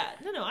 Yes.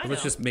 I know.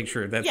 Let's just make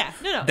sure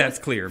that's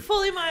clear.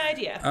 Fully my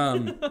idea.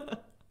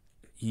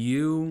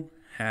 You,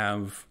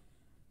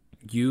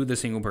 the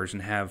single person,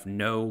 have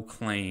no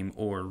claim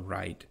or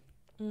right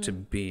to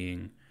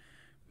being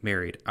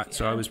married.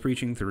 So I was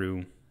preaching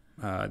through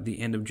the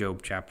end of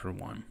Job chapter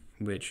 1,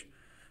 which,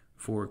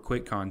 for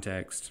quick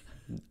context,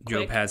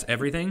 Job has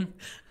everything,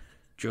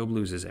 Job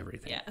loses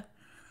everything. Yeah.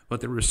 But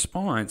the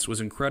response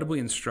was incredibly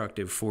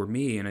instructive for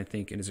me, and I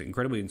think it is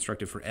incredibly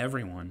instructive for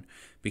everyone,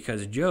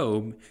 because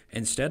Job,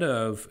 instead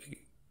of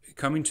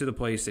coming to the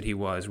place that he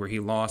was, where he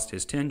lost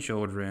his 10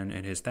 children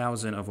and his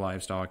 1,000 of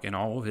livestock and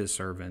all of his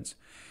servants,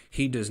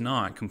 he does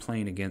not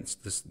complain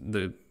against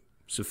the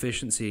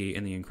sufficiency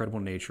and the incredible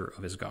nature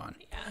of his God.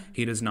 Yeah.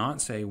 He does not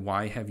say,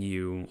 why have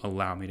you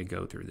allowed me to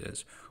go through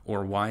this?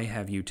 Or why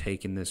have you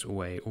taken this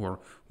away? Or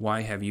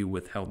why have you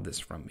withheld this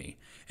from me?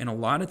 And a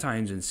lot of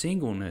times in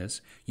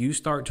singleness, you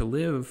start to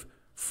live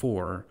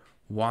for,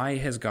 why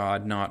has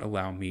God not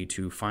allowed me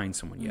to find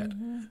someone yet?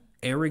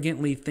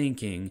 Arrogantly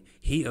thinking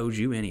he owes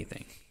you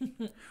anything.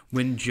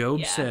 When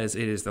Job says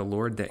it is the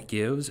Lord that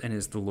gives and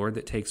is the Lord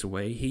that takes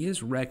away, he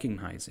is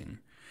recognizing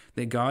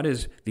that God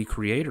is the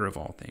creator of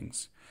all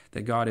things,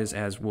 that God is,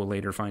 as we'll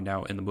later find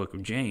out in the book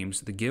of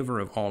James, the giver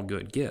of all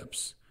good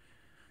gifts.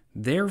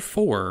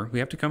 Therefore, we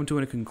have to come to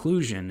a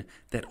conclusion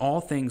that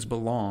all things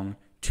belong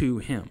to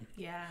him.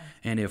 Yeah.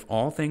 And if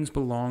all things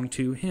belong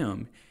to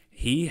him,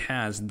 he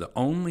has the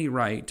only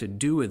right to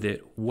do with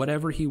it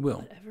whatever he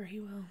will. Whatever he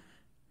will.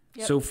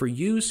 Yep. So for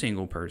you,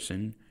 single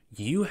person,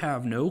 you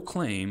have no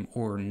claim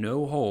or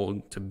no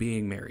hold to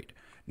being married.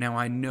 Now,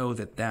 I know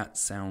that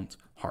sounds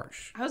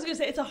harsh. I was going to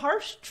say it's a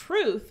harsh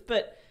truth,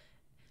 but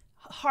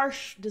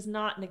harsh does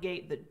not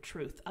negate the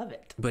truth of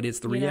it. But it's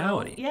the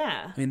reality.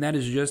 Yeah. I mean, that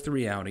is just the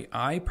reality.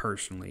 I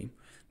personally,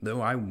 though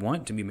I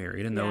want to be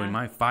married, and though in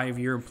my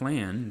 5-year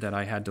plan that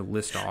I had to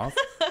list off,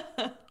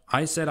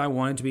 I said I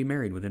wanted to be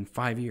married within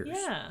 5 years.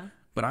 Yeah.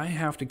 But I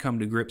have to come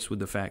to grips with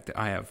the fact that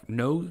I have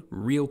no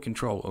real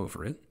control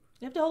over it.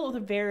 You have to hold it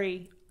with a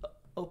very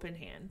open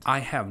hand. I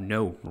have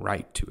no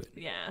right to it.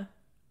 Yeah.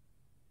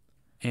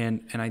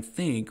 And I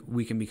think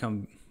we can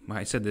become,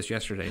 I said this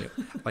yesterday,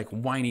 like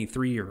whiny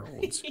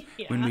 3-year-olds.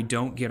 Yeah. When we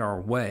don't get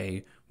our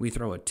way, we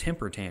throw a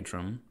temper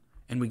tantrum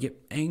and we get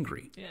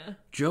angry. Yeah.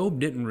 Job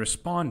didn't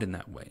respond in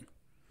that way.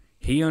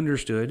 He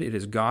understood it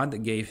is God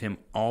that gave him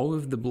all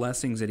of the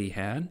blessings that he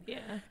had.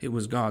 Yeah. It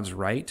was God's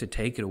right to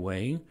take it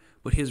away.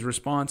 But his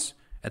response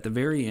at the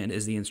very end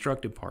is the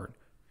instructive part.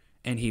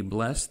 And he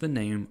blessed the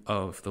name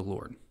of the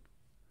Lord.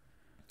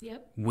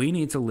 Yep. We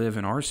need to live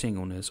in our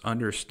singleness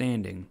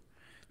understanding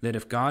that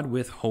if God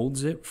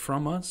withholds it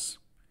from us,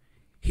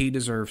 he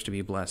deserves to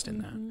be blessed in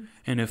that.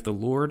 And if the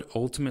Lord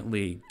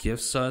ultimately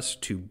gifts us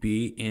to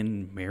be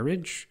in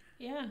marriage,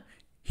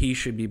 he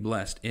should be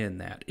blessed in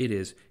that. It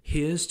is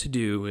his to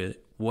do with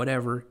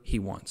whatever he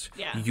wants.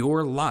 Yeah.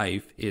 Your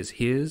life is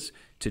his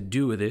to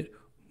do with it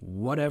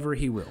whatever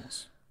he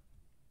wills.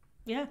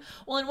 Yeah.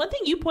 Well, and one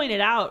thing you pointed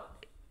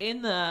out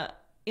in the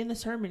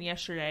sermon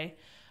yesterday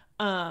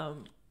was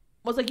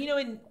like,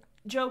 in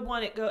Job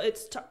 1,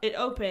 it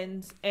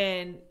opens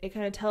and it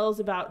kind of tells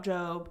about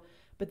Job,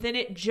 but then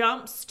it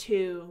jumps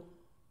to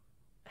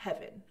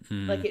heaven.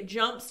 Like it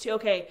jumps to,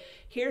 okay,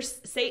 here's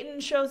Satan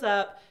shows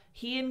up.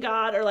 He and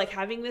God are like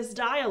having this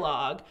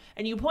dialogue.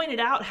 And you pointed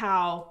out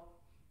how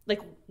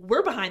like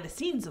we're behind the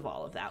scenes of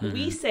all of that.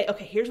 We say,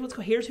 okay,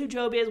 here's who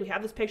Job is. We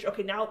have this picture.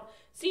 Okay, now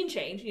scene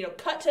change,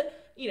 cut to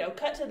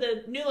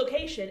the new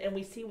location and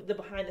we see the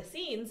behind the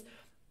scenes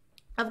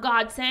of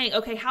God saying,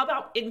 okay, how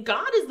about, and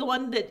God is the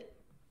one that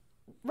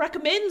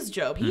recommends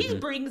Job. He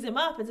brings him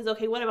up and says,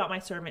 okay, what about my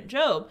servant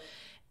Job?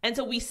 And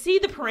so we see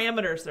the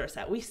parameters that are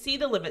set. We see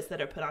the limits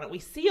that are put on it. We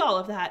see all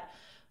of that.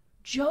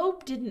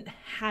 Job didn't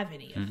have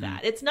any of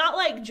that. It's not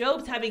like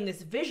Job's having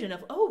this vision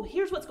of, oh,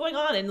 here's what's going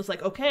on. And it's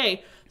like,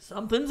 okay,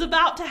 something's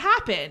about to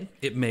happen.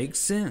 It makes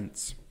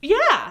sense.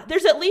 Yeah.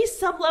 There's at least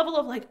some level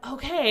of like,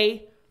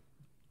 okay,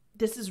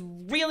 this is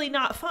really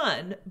not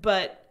fun,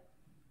 but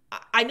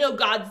I know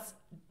God's,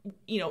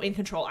 in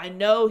control. I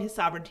know his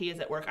sovereignty is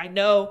at work. I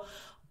know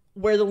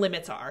where the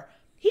limits are.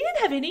 He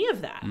didn't have any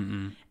of that.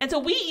 And so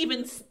we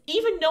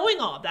even knowing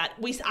all of that,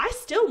 I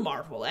still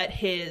marvel at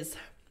his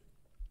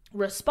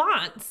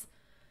response.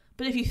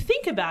 But if you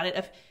think about it,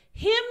 of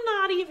him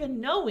not even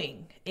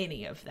knowing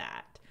any of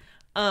that,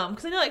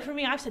 because I know, like for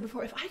me, I've said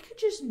before, if I could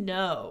just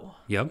know,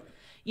 Yep.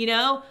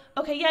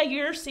 Okay, yeah,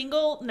 you're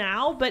single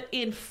now, but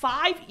in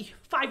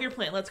 5-year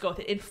plan, let's go with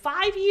it. In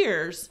 5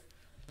 years,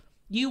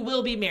 you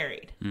will be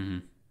married.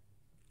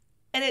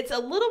 And it's a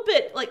little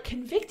bit like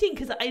convicting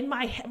because in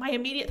my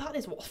immediate thought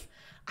is, well,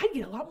 I'd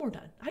get a lot more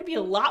done. I'd be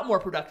a lot more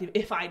productive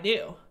if I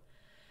knew.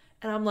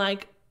 And I'm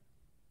like,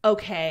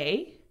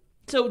 okay,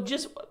 so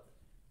just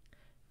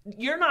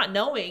you're not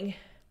knowing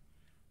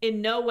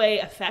in no way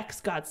affects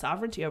God's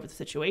sovereignty over the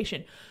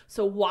situation.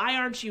 So why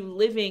aren't you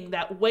living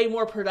that way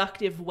more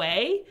productive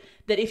way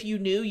that if you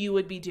knew you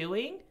would be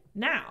doing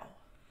now?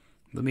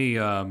 Let me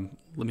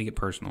get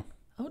personal.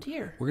 Oh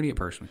dear. We're gonna get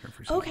personal here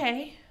for a second.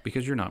 Okay.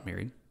 Because you're not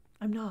married.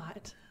 I'm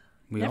not.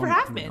 Never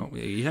have been. No,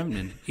 you haven't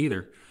been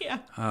either. Yeah.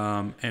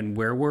 And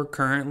where we're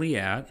currently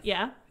at,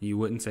 Yeah. you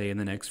wouldn't say in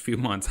the next few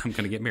months I'm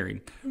going to get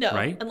married. No.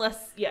 Right?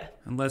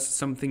 Unless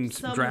something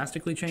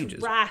drastically changes.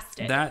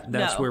 Drastic.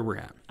 That's where we're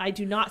at. I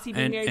do not see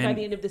being married by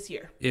the end of this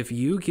year. If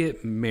you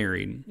get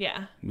married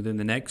within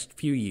the next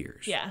few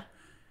years,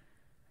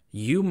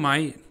 you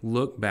might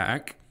look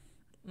back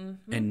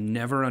and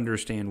never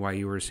understand why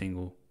you were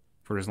single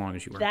for as long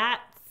as you were.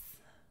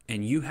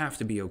 And you have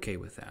to be okay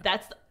with that.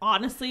 That's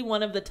honestly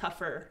one of the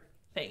tougher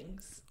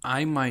things.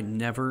 I might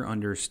never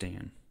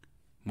understand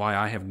why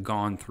I have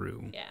gone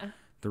through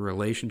the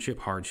relationship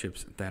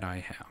hardships that I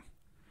have.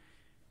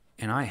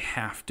 And I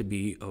have to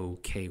be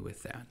okay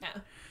with that.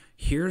 Yeah.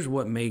 Here's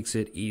what makes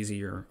it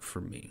easier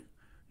for me.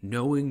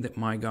 Knowing that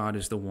my God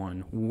is the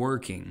one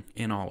working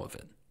in all of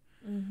it.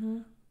 Mm-hmm.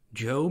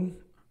 Job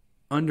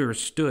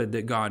understood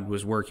that God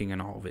was working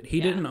in all of it.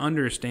 He didn't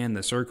understand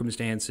the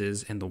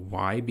circumstances and the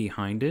why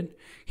behind it.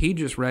 He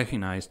just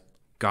recognized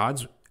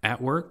God's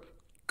at work,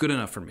 good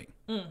enough for me.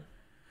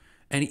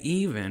 And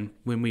even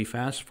when we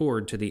fast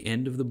forward to the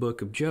end of the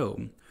book of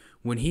Job,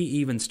 when he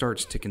even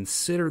starts to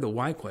consider the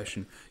why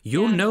question,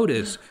 you'll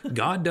notice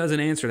God doesn't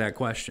answer that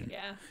question.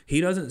 Yeah.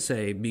 He doesn't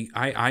say,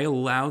 I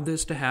allowed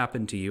this to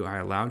happen to you. I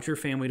allowed your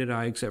family to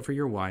die except for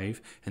your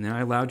wife. And then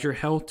I allowed your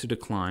health to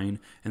decline.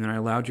 And then I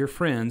allowed your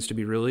friends to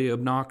be really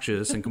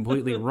obnoxious and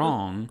completely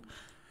wrong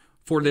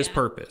for this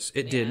purpose.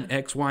 It did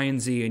X, Y,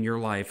 and Z in your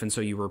life. And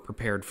so you were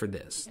prepared for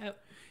this. Yep.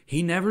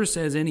 He never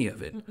says any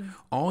of it.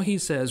 All he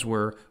says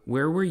were,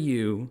 where were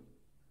you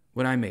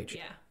when I made you?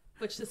 Yeah.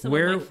 Which is some of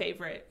my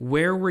favorite.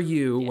 Where were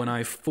you when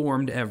I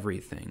formed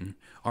everything?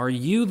 Are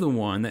you the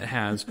one that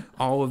has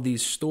all of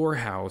these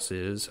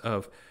storehouses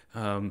of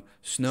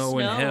snow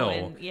and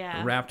hell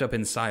wrapped up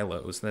in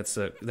silos?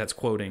 That's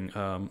quoting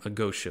a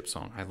Ghost Ship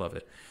song. I love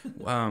it.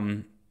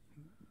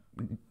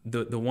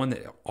 The one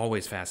that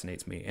always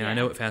fascinates me, and I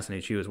know it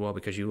fascinates you as well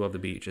because you love the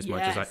beach as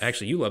much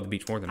as you love the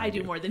beach more than I do.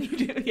 I do more than you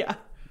do. Yeah.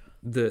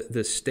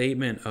 The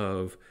statement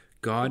of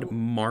God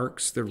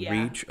marks the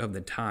reach of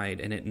the tide,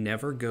 and it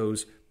never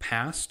goes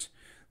past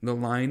the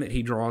line that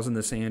he draws in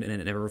the sand, and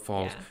it never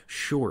falls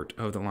short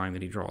of the line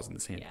that he draws in the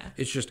sand. Yeah.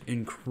 It's just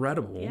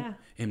incredible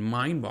and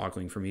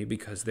mind-boggling for me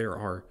because there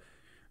are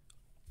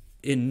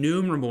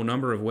innumerable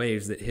number of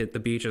waves that hit the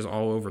beaches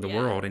all over the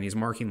world, and he's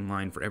marking the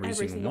line for every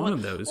single one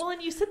of those. Well,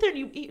 and you sit there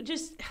and you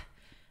just...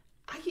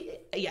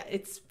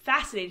 it's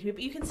fascinating to me,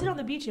 but you can sit on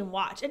the beach and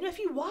watch. And if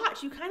you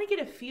watch, you kind of get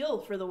a feel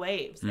for the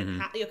waves.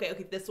 And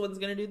okay, this one's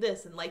going to do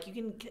this. And like, you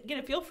can get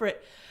a feel for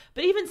it.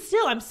 But even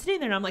still, I'm sitting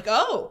there and I'm like,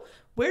 oh,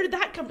 where did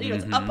that come from?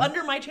 It's up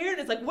under my chair. And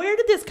it's like, where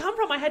did this come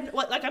from?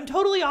 I'm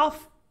totally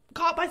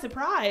caught by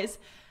surprise.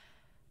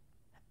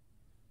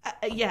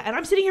 And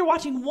I'm sitting here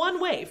watching one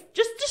wave,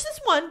 just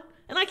this one.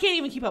 And I can't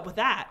even keep up with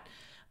that.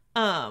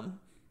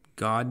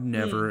 God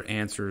never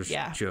answers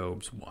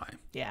Job's why.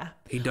 Yeah.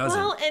 He doesn't.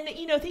 Well, and,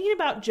 thinking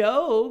about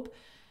Job,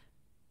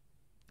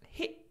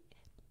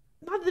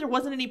 not that there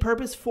wasn't any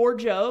purpose for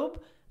Job,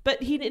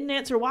 but he didn't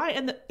answer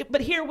why.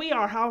 But here we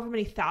are, however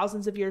many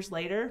thousands of years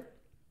later,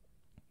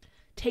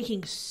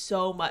 taking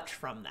so much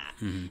from that.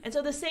 Mm-hmm. And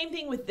so the same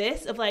thing with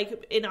this, of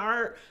like, in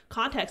our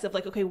context of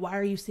like, okay, why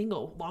are you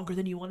single longer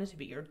than you wanted to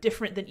be? Or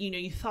different than,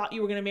 you thought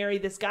you were going to marry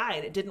this guy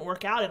and it didn't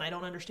work out and I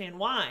don't understand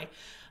why.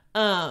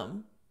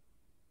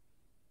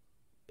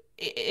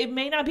 It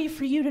may not be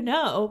for you to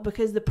know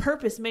because the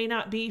purpose may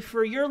not be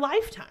for your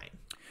lifetime.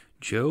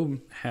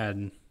 Job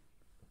had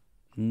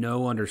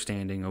no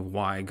understanding of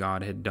why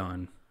God had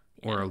done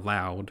or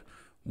allowed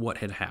what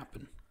had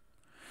happened.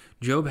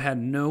 Job had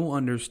no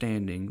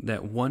understanding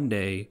that one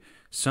day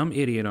some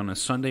idiot on a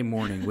Sunday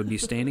morning would be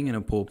standing in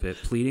a pulpit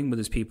pleading with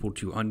his people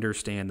to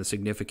understand the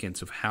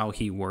significance of how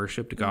he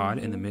worshiped God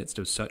in the midst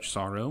of such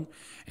sorrow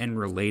and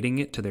relating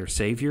it to their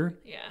Savior.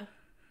 Yeah.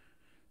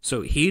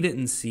 So he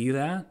didn't see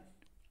that.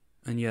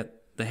 And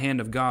yet the hand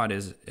of God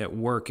is at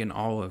work in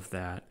all of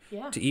that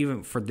to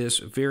even for this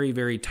very,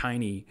 very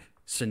tiny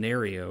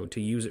scenario to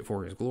use it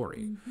for his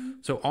glory. Mm-hmm.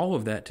 So all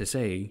of that to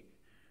say,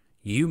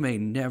 you may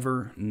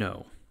never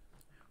know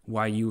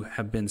why you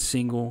have been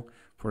single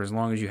for as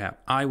long as you have.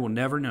 I will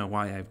never know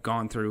why I've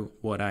gone through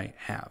what I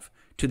have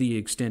to the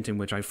extent in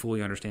which I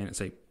fully understand it and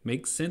say,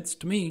 makes sense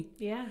to me.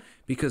 Yeah.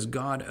 Because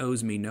God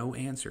owes me no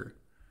answer.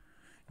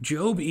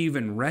 Job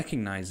even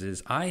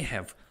recognizes I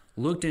have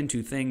looked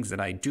into things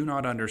that I do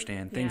not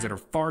understand, things that are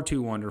far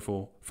too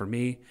wonderful for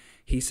me.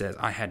 He says,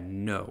 I had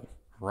no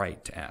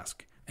right to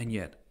ask. And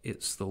yet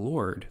it's the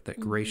Lord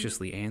that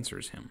graciously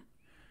answers him.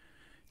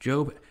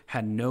 Job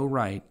had no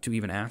right to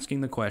even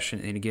asking the question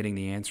and getting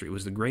the answer. It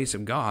was the grace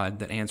of God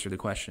that answered the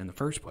question in the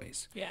first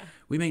place. Yeah.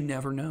 We may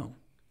never know.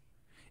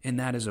 And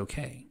that is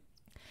okay.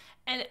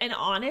 And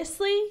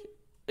honestly,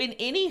 in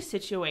any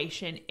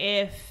situation,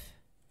 if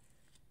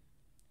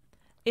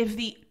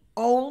the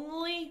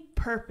only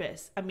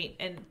purpose,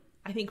 and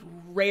I think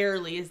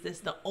rarely is this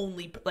the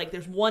only, like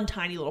there's one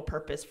tiny little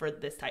purpose for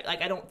this type.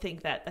 Like I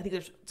think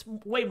it's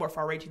way more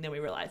far reaching than we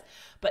realize.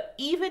 But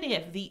even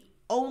if the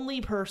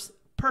only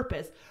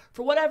purpose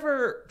for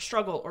whatever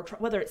struggle or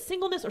whether it's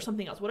singleness or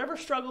something else, whatever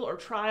struggle or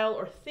trial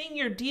or thing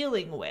you're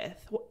dealing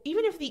with,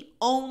 even if the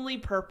only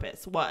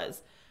purpose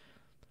was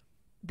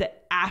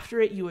that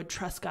after it you would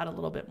trust God a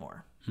little bit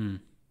more.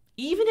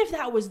 Even if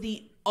that was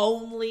the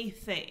only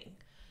thing,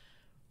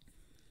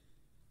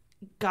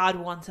 God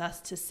wants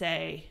us to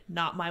say,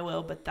 not my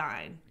will, but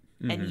thine.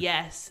 And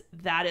yes,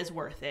 that is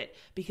worth it,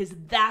 because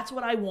that's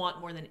what I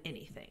want more than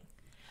anything.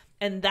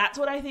 And that's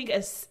what I think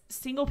as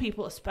single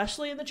people,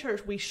 especially in the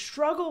church, we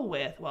struggle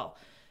with. Well,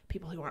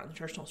 people who aren't in the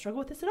church don't struggle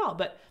with this at all,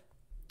 but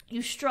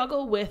you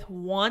struggle with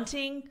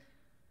wanting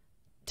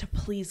to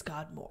please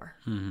God more.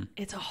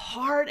 It's a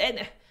hard,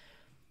 and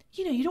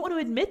you don't want to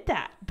admit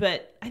that,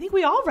 but I think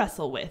we all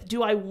wrestle with,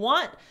 do I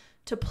want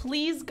to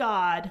please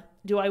God?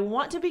 Do I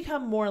want to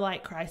become more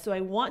like Christ? Do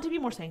I want to be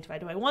more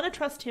sanctified? Do I want to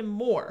trust him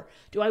more?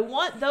 Do I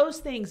want those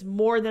things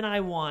more than I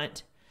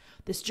want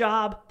this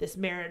job, this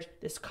marriage,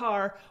 this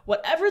car,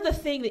 whatever the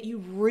thing that you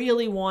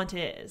really want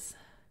is?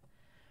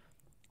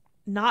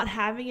 Not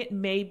having it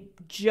may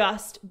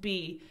just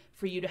be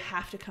for you to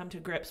have to come to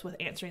grips with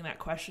answering that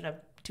question of,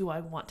 do I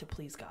want to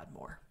please God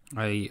more?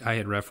 I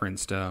had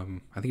referenced, I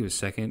think it was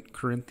 2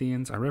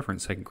 Corinthians. I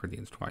referenced 2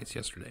 Corinthians twice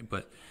yesterday,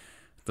 but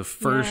the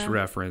first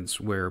reference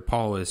where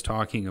Paul is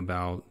talking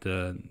about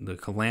the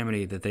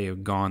calamity that they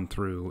have gone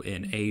through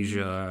in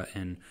Asia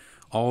and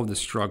all of the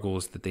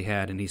struggles that they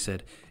had, and he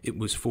said it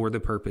was for the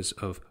purpose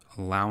of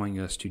allowing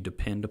us to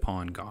depend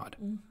upon God.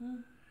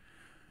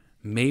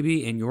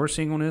 Maybe in your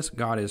singleness,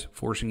 God is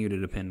forcing you to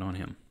depend on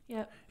him.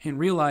 And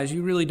realize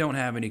you really don't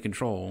have any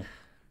control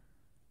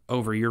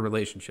over your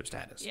relationship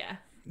status.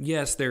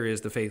 Yes, there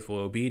is the faithful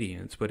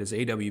obedience, but as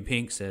A.W.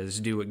 Pink says,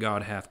 do what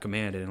God hath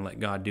commanded and let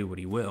God do what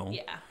he will.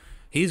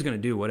 He's going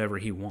to do whatever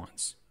he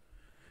wants.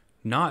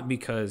 Not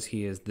because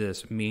he is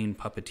this mean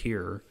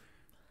puppeteer,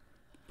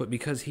 but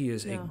because he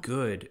is a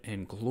good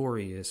and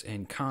glorious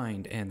and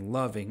kind and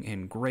loving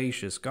and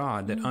gracious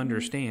God that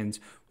understands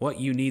what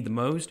you need the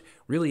most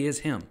really is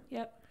him.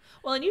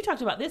 Well, and you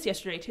talked about this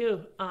yesterday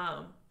too.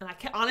 And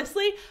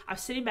honestly, I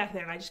was sitting back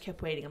there and I just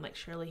kept waiting. I'm like,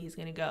 surely he's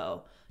going to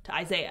go to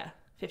Isaiah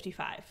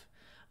 55.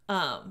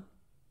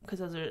 Because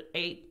those are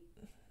 8,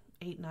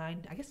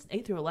 9, I guess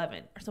 8 through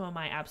 11 are some of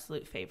my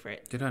absolute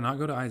favorite. Did I not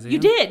go to Isaiah? You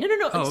did.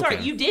 No. Oh, sorry,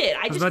 okay. You did.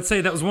 I was about to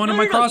say that was one of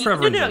my cross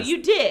references. No,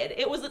 you did.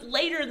 It was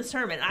later in the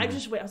sermon. I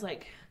was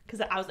like,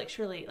 because I was like,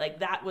 surely, like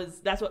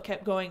that's what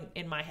kept going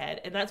in my head,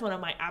 and that's one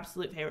of my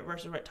absolute favorite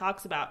verses where it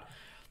talks about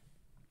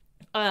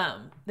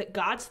that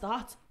God's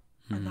thoughts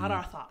are not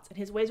our thoughts, and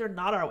his ways are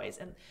not our ways,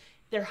 and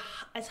they're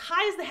as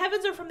high as the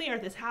heavens are from the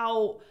earth. Is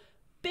how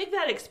big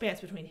that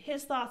expanse between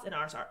his thoughts and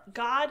ours are.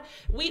 God,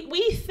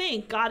 we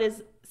think God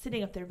is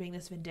sitting up there being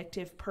this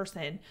vindictive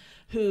person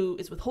who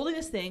is withholding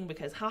this thing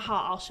because,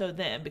 I'll show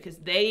them because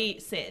they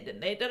sinned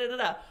and they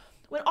da-da-da-da.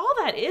 When all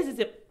that is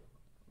it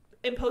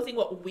imposing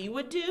what we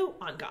would do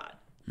on God.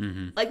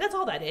 Like, that's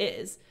all that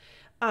is.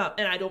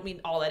 And I don't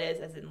mean all that is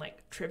as in,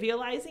 like,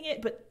 trivializing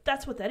it, but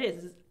that's what that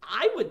is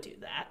I would do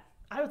that.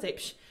 I would say,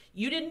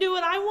 you didn't do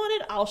what I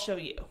wanted, I'll show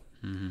you.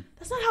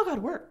 That's not how God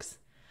works.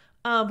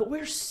 But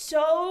we're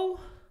so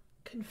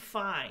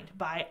confined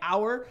by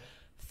our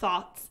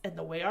thoughts and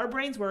the way our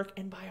brains work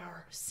and by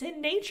our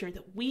sin nature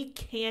that we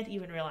can't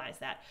even realize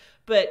that.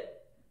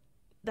 But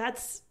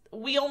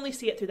we only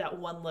see it through that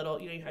one little,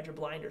 you had your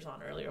blinders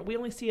on earlier. We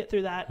only see it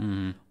through that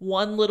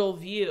one little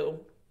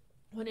view,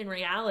 when in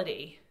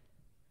reality,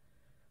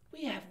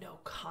 we have no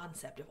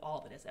concept of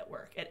all that is at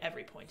work at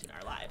every point in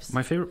our lives.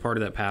 My favorite part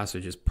of that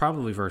passage is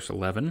probably verse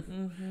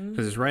 11,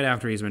 because it's right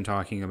after he's been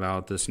talking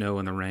about the snow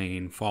and the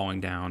rain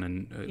falling down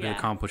and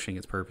accomplishing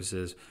its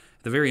purposes.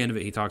 At the very end of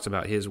it, he talks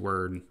about his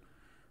word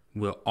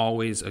will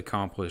always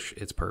accomplish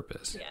its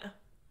purpose.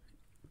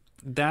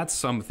 That's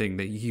something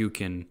that you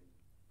can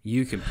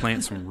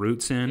plant some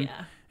roots in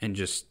and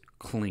just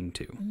cling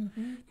to.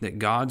 That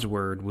God's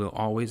word will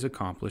always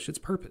accomplish its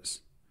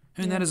purpose.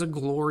 And that is a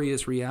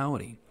glorious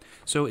reality.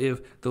 So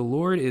if the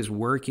Lord is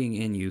working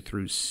in you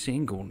through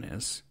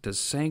singleness to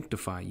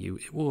sanctify you,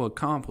 it will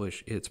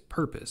accomplish its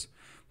purpose.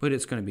 But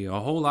it's going to be a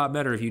whole lot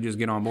better if you just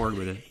get on board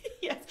with it.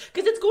 Yes,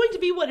 because it's going to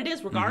be what it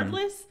is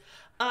regardless.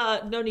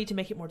 No need to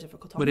make it more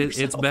difficult on yourself.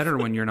 But it's better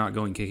when you're not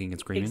going kicking and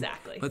screaming.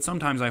 Exactly. But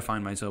sometimes I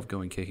find myself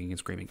going kicking and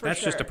screaming.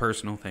 That's just a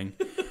personal thing.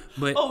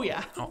 But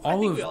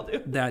all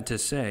of that to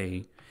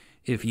say,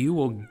 if you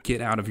will get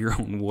out of your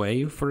own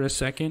way for a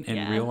second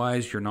and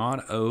realize you're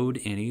not owed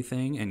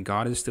anything and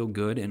God is still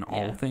good in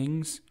all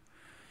things,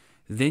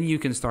 then you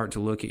can start to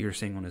look at your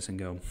singleness and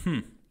go,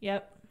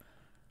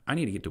 I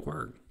need to get to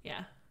work.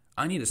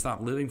 I need to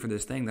stop living for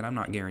this thing that I'm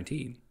not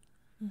guaranteed.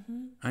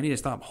 I need to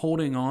stop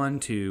holding on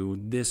to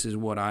this is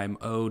what I'm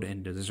owed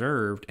and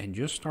deserved and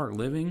just start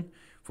living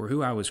for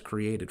who I was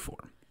created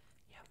for.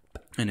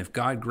 And if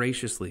God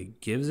graciously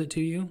gives it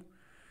to you,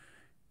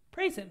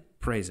 praise him.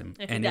 Praise him.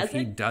 And if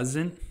he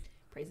doesn't,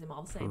 praise him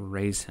all the same.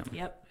 Praise him.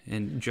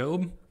 And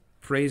Job,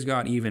 praise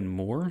God even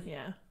more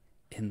Yeah.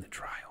 in the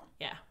trial.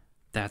 Yeah.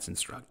 That's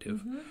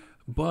instructive.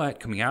 But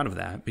coming out of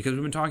that, because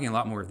we've been talking a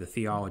lot more of the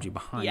theology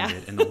behind Yeah.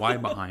 it and the why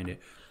behind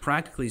it,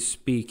 practically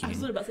speaking, I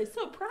was about to say,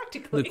 so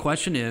practically. the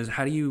question is,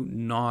 how do you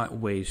not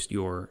waste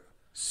your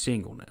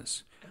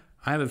singleness?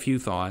 I have a few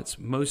thoughts.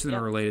 Most of them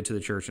are related to the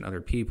church and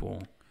other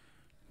people.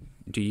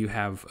 Do you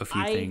have a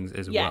few things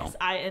as well? Yes,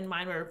 and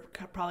mine were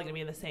probably going to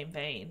be in the same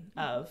vein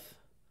of,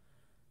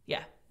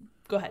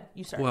 go ahead,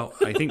 you start. Well,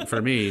 I think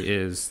for me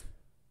is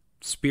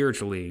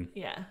spiritually,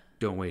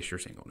 don't waste your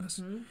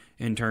singleness.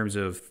 In terms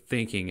of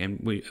thinking, and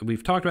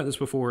we've talked about this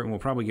before, and we'll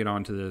probably get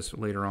onto this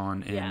later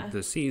on in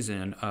the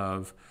season,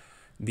 of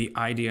the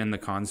idea and the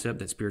concept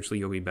that spiritually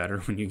you'll be better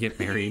when you get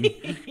married.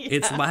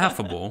 It's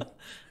laughable.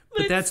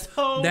 But that's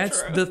so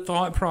true. the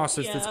thought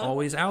process that's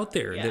always out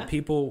there, that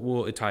people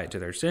will tie it to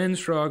their sin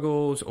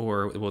struggles,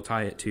 or will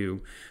tie it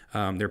to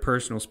their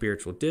personal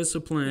spiritual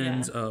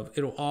disciplines of,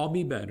 it'll all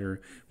be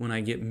better when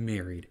I get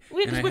married.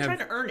 We're trying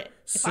to earn it.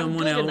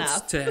 Someone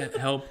else to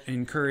help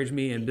encourage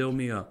me and build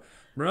me up.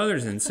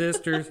 Brothers and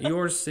sisters,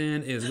 your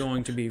sin is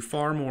going to be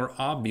far more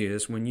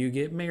obvious when you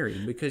get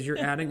married, because you're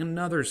adding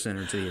another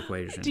sinner to the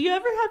equation. Do you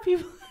ever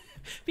have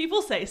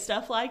people say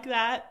stuff like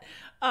that?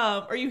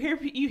 Or you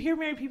hear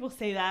married people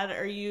say that,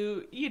 or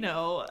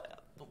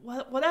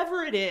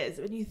whatever it is,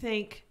 and you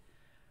think,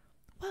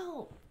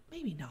 well,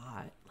 maybe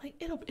not. Like,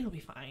 it'll be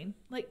fine.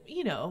 Like,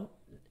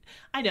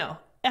 I know.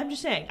 I'm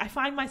just saying, I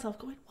find myself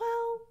going,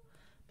 well,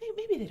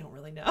 maybe they don't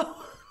really know.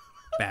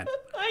 Bad.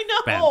 I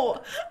know.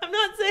 Bad. I'm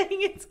not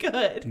saying it's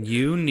good.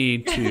 You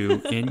need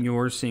to, in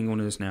your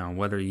singleness now,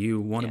 whether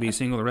you want to be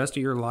single the rest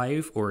of your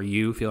life, or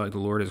you feel like the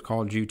Lord has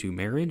called you to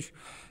marriage,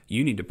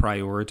 you need to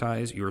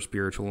prioritize your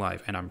spiritual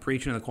life. And I'm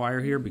preaching to the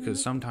choir here,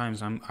 because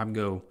sometimes I'm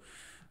go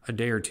a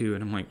day or two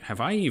and I'm like, have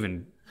I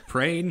even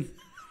prayed?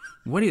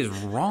 What is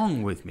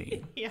wrong with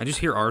me? I just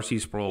hear R.C.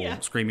 Sproul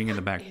screaming in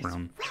the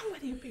background. What is wrong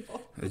with you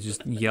people? It's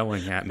just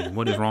yelling at me.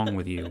 What is wrong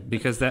with you?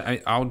 Because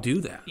I'll do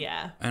that.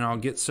 Yeah. And I'll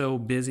get so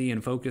busy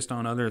and focused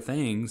on other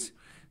things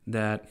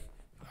that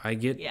I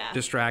get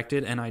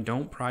distracted, and I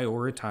don't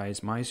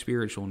prioritize my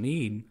spiritual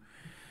need.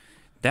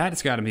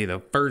 That's got to be the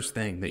first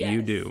thing that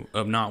you do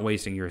of not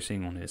wasting your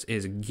singleness,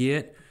 is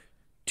get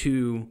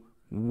to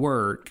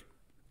work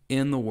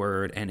in the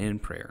Word and in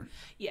prayer.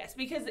 Yes,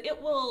 because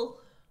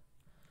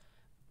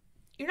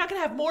you're not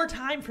going to have more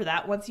time for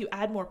that once you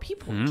add more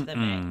people into the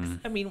mix.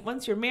 I mean,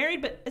 once you're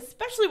married, but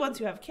especially once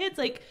you have kids,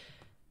 like,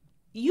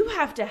 you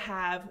have to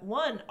have,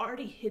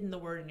 already hidden the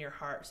Word in your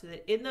heart, so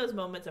that in those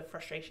moments of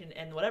frustration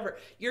and whatever,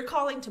 you're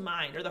calling to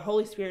mind, or the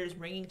Holy Spirit is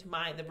bringing to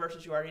mind the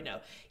verses you already know.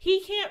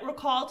 He can't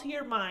recall to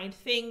your mind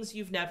things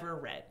you've never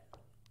read,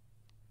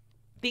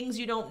 things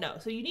you don't know.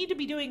 So you need to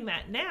be doing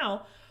that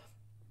now.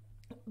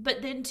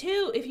 But then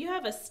too, if you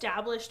have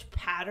established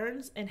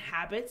patterns and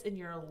habits in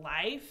your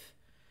life,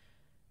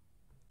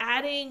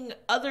 adding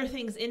other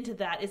things into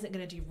that isn't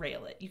going to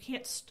derail it. You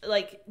can't,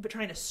 but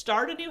trying to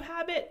start a new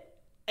habit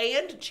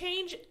and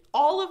change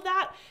all of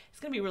that, it's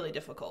going to be really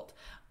difficult.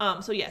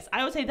 So yes,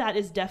 I would say that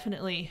is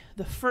definitely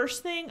the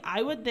first thing.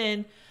 I would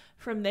then,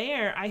 from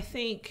there, I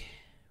think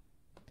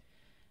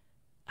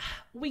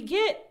we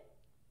get,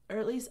 or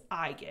at least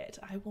I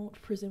won't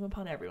presume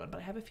upon everyone, but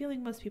I have a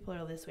feeling most people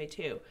are this way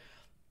too.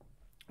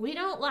 We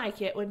don't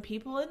like it when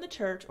people in the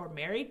church or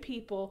married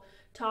people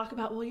talk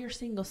about, well, you're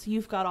single, so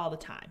you've got all the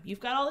time. You've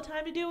got all the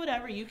time to do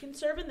whatever. You can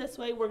serve in this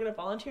way. We're going to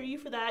volunteer you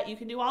for that. You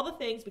can do all the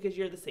things because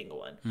you're the single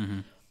one. Mm-hmm.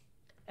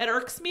 It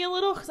irks me a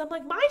little, because I'm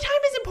like, my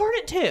time is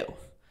important too,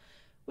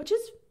 which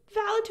is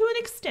valid to an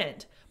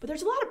extent. But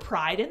there's a lot of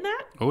pride in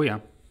that. Oh, yeah.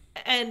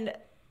 And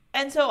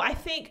so I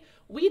think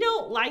we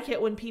don't like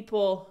it when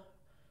people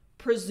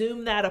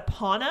presume that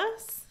upon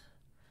us.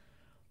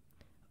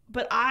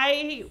 But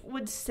I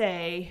would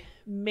say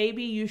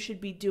maybe you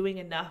should be doing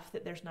enough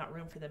that there's not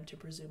room for them to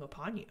presume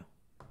upon you.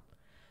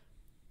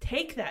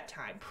 Take that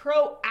time.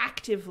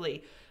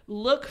 Proactively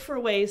look for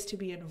ways to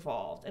be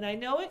involved. And I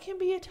know it can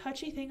be a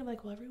touchy thing of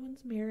like, well,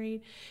 everyone's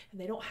married and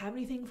they don't have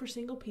anything for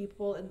single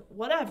people and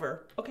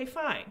whatever. Okay,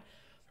 fine.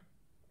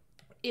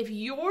 If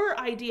your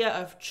idea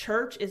of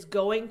church is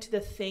going to the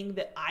thing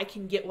that I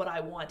can get what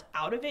I want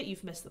out of it,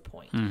 you've missed the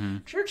point.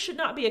 Mm-hmm. Church should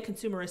not be a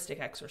consumeristic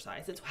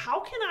exercise. It's how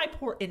can I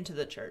pour into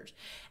the church?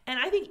 And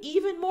I think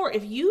even more,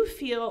 if you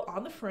feel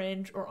on the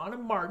fringe or on a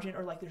margin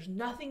or like there's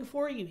nothing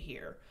for you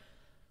here,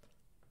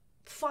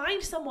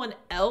 find someone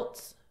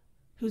else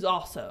who's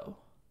also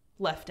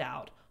left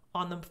out,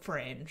 on the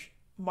fringe,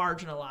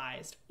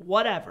 marginalized,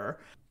 whatever.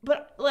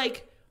 But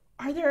like,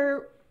 are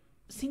there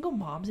single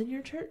moms in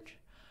your church?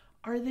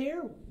 Are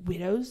there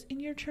widows in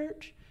your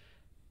church?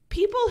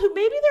 People who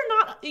maybe they're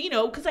not,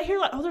 because I hear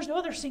like, oh, there's no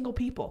other single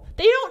people.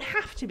 They don't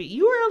have to be.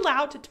 You are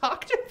allowed to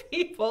talk to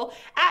people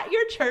at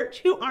your church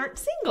who aren't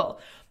single.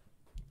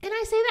 And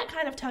I say that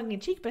kind of tongue in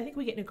cheek, but I think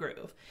we get in a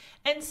groove.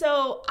 And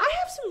so I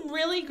have some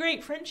really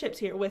great friendships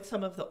here with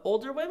some of the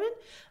older women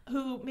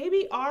who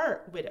maybe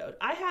are widowed.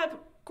 I have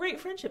great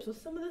friendships with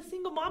some of the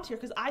single moms here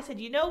because I said,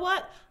 you know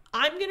what?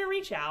 I'm going to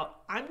reach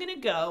out. I'm going to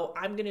go.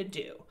 I'm going to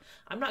do.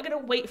 I'm not going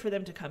to wait for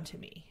them to come to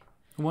me.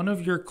 One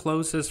of your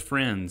closest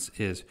friends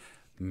is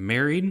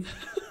married,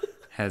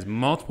 has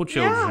multiple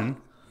children.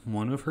 Yeah.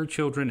 One of her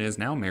children is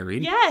now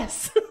married.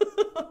 Yes.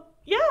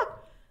 Yeah.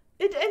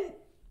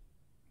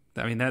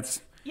 I mean,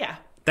 that's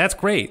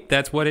great.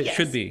 That's what it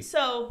should be.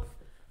 So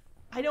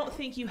I don't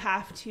think you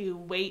have to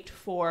wait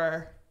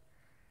for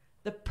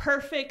the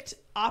perfect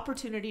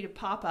opportunity to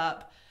pop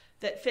up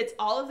that fits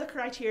all of the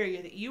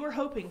criteria that you were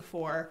hoping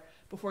for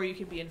before you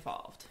can be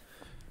involved.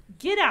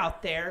 Get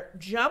out there,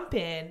 jump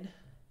in.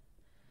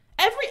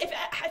 I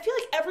feel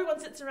like everyone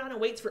sits around and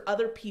waits for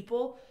other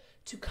people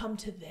to come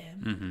to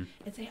them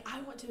and say,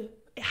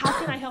 how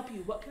can I help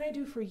you? What can I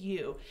do for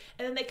you?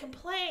 And then they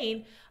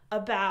complain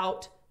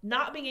about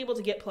not being able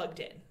to get plugged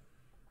in.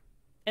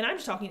 And I'm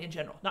just talking in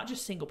general, not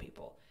just single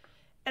people.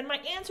 And my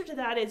answer to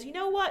that is, you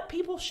know what?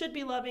 People should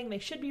be loving. They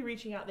should be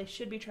reaching out. They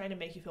should be trying to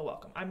make you feel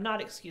welcome. I'm not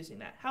excusing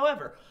that.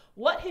 However,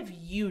 what have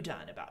you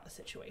done about the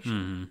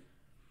situation?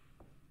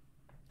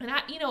 And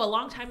a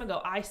long time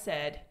ago, I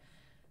said,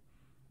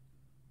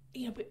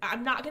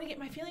 I'm not going to get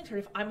my feelings hurt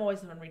if I'm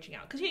always the one reaching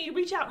out. Because you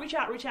reach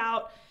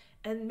out,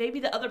 and maybe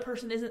the other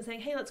person isn't saying,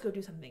 "Hey, let's go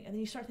do something," and then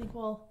you start thinking,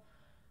 "Well,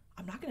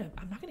 I'm not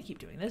gonna keep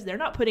doing this. They're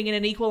not putting in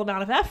an equal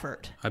amount of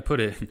effort." I'm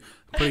putting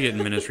it in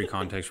ministry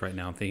context right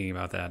now. I'm thinking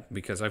about that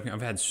because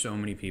I've had so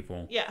many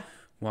people. Yeah.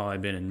 While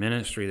I've been in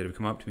ministry that have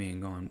come up to me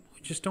and gone,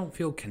 "We just don't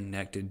feel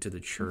connected to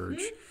the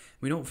church.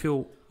 We don't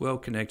feel well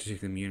connected to the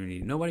community.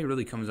 Nobody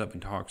really comes up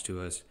and talks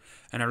to us."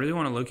 And I really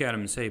want to look at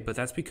them and say, "But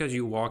that's because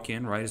you walk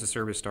in right as the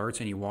service starts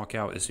and you walk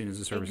out as soon as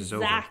the service is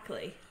over."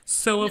 Exactly.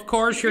 So of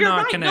course you're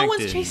not right. connected. No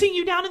one's chasing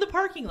you down in the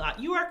parking lot.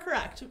 You are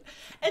correct.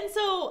 And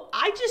so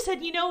I just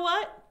said, you know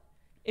what?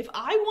 If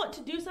I want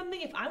to do something,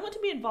 if I want to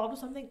be involved with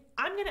something,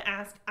 I'm going to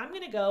ask, I'm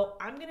going to go,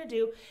 I'm going to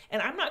do,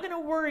 and I'm not going to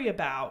worry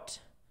about,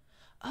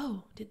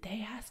 oh, did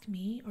they ask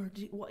me? Or,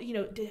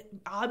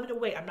 I'm going to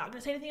wait. I'm not going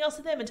to say anything else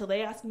to them until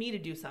they ask me to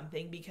do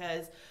something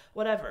because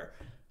whatever.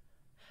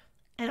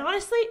 And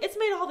honestly, it's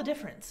made all the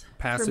difference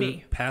for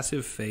me.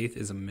 Passive faith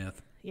is a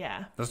myth.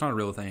 Yeah. That's not a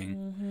real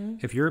thing.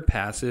 If you're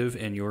passive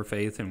in your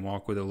faith and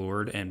walk with the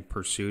Lord and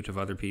pursuit of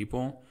other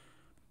people,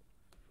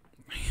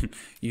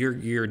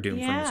 you're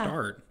doomed from the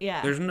start.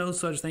 Yeah. There's no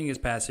such thing as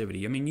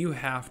passivity. I mean, you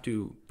have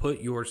to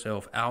put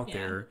yourself out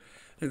there.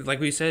 Like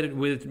we said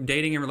with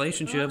dating and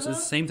relationships, it's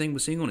the same thing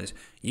with singleness.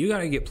 You got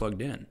to get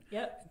plugged in.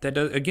 Yep.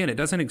 It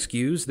doesn't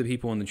excuse the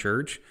people in the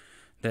church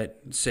that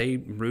say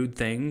rude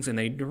things and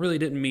they really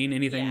didn't mean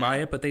anything by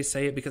it, but they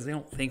say it because they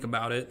don't think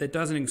about it. That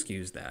doesn't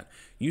excuse that.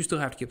 You still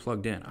have to get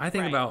plugged in. I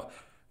think about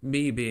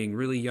me being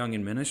really young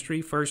in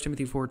ministry, 1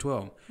 Timothy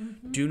 4:12.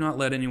 Do not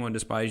let anyone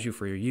despise you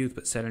for your youth,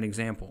 but set an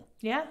example.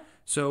 Yeah.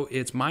 So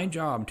it's my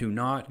job to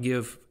not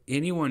give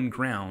anyone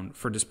ground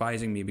for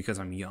despising me because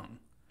I'm young.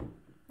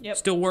 Yep.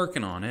 Still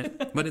working on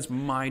it, but it's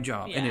my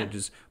job. And it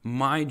is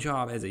my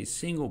job as a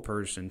single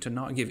person to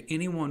not give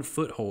anyone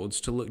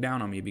footholds to look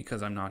down on me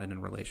because I'm not in a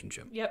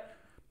relationship. Yep.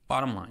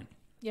 Bottom line.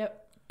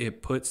 Yep.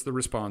 It puts the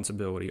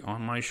responsibility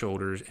on my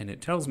shoulders and it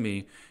tells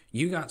me,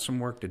 you got some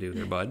work to do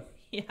there, bud.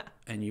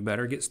 And you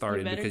better get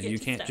started because you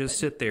can't just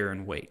sit there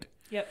and wait.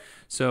 Yep.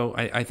 So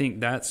I think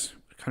that's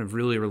kind of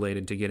really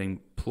related to getting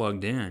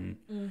plugged in.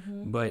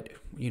 But,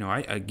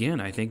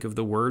 I think of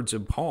the words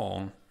of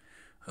Paul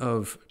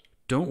of,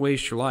 don't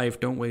waste your life.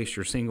 Don't waste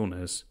your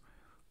singleness.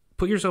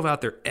 Put yourself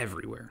out there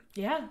everywhere.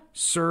 Yeah.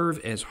 Serve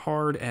as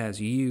hard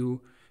as you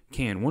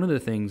can. One of the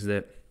things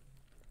that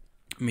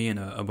me and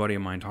a buddy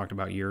of mine talked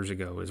about years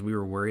ago is we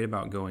were worried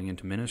about going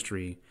into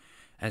ministry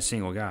as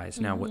single guys.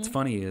 Now, what's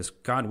funny is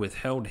God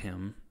withheld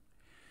him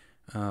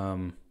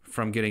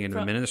from getting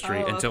into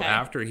ministry until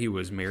after he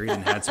was married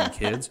and had some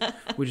kids,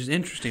 which is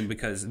interesting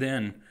because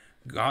then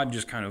God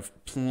just kind of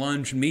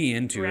plunged me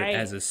into it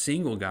as a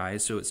single guy.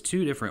 So it's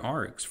two different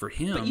arcs for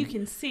him. But you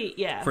can see,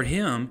 For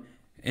him,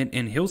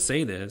 and he'll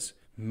say this,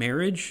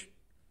 marriage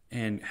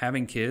and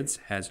having kids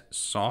has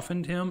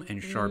softened him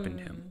and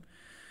sharpened him.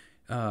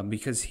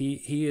 Because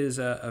he is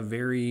a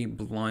very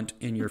blunt,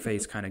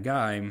 in-your-face kind of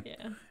guy.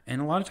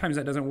 And a lot of times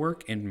that doesn't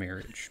work in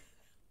marriage.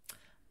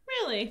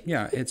 Really?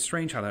 Yeah, it's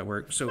strange how that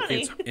works. So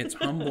it's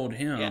humbled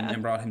him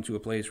and brought him to a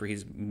place where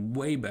he's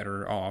way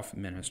better off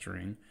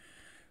ministering.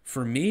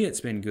 For me,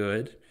 it's been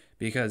good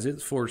because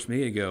it's forced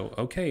me to go,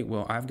 okay,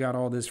 well, I've got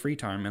all this free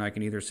time and I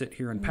can either sit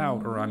here and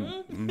pout or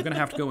I'm going to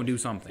have to go and do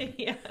something.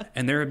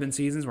 And there have been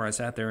seasons where I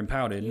sat there and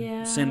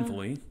pouted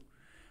sinfully,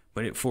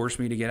 but it forced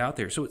me to get out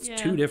there. So it's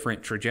two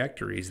different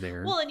trajectories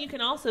there. Well, and you can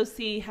also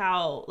see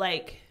how,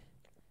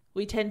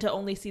 we tend to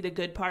only see the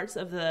good parts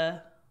of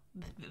the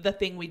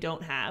thing we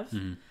don't have.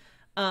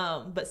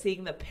 But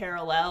seeing the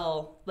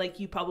parallel,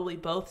 you probably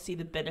both see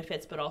the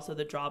benefits, but also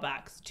the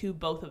drawbacks to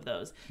both of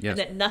those. Yes. And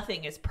that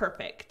nothing is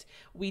perfect.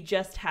 We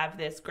just have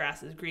this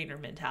grass is greener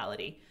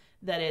mentality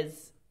that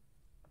is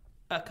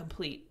a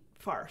complete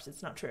farce.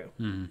 It's not true.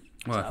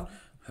 Well,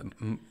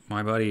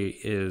 my buddy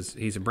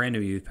he's a brand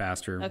new youth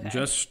pastor.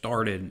 Just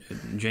started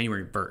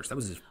January 1st. That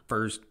was his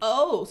first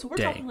so we're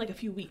day. talking a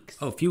few weeks.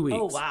 Oh, a few weeks.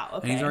 Oh, wow.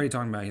 Okay. And he's already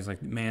talking about, he's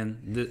like,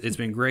 man, it's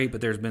been great, but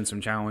there's been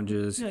some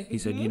challenges. He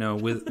said,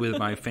 with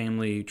my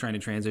family, trying to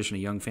transition a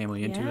young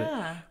family into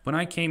it. When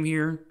I came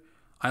here,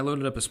 I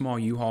loaded up a small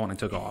U-Haul and I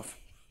took off.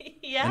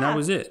 Yeah. And that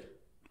was it.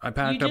 I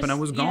packed up and I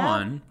was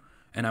gone.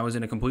 And I was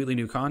in a completely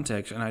new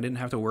context, and I didn't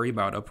have to worry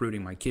about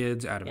uprooting my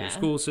kids out of their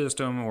school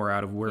system or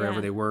out of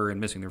wherever they were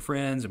and missing their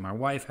friends and my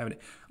wife having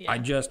it. I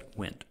just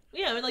went.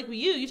 Yeah, I mean, like with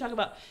you talk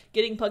about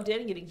getting plugged in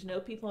and getting to know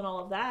people and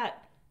all of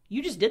that.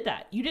 You just did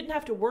that. You didn't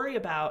have to worry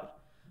about,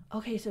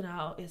 okay, so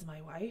now is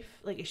my wife,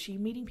 like, is she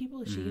meeting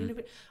people? Is she getting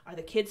to, are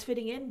the kids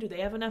fitting in? Do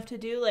they have enough to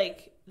do?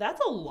 Like, that's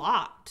a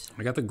lot.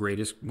 I got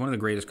one of the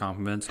greatest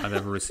compliments I've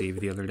ever received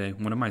the other day.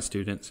 One of my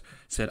students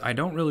said, I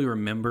don't really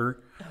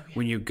remember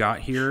when you got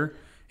here.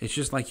 It's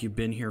just like you've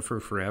been here for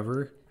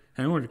forever.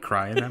 I wanted to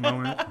cry in that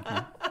moment.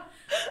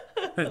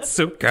 That's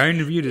so kind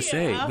of you to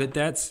say. But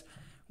that's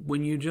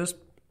when you just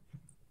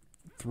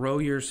throw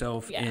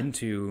yourself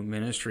into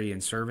ministry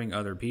and serving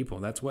other people.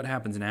 That's what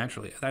happens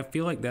naturally. I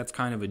feel like that's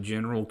kind of a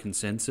general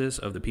consensus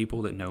of the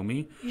people that know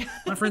me.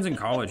 My friends in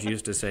college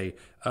used to say,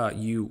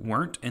 you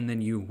weren't and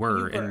then you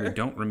were. And we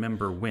don't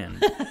remember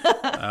when.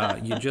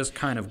 You just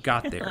kind of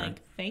got there.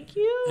 Like, thank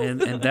you.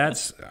 And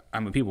that's,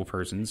 I'm a people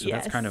person, so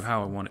that's kind of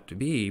how I want it to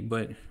be.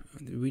 But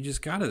we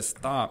just got to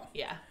stop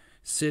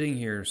sitting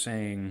here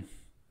saying,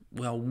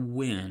 well,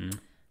 when?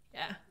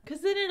 Yeah,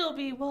 because then it'll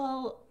be,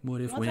 well,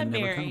 what if when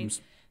never comes?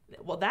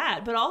 Well,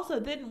 that, but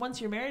also then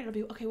once you're married, it'll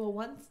be, okay, well,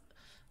 once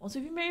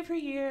we've been married for a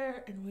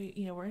year and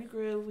we're in a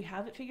groove, we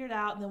have it figured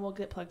out, and then we'll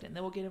get plugged in,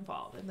 then we'll get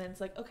involved. And then it's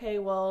like, okay,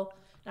 well,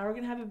 now we're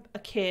going to have a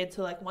kid.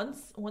 So like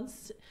once,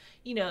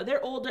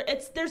 they're older,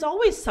 there's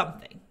always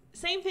something.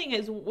 Same thing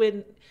as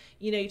when,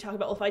 you talk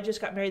about, well, if I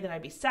just got married, then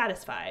I'd be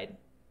satisfied.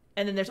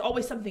 And then there's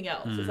always something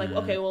else. It's like,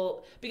 okay,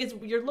 well, because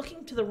you're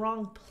looking to the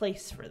wrong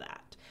place for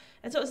that.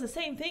 And so it's the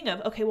same thing of,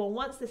 okay, well,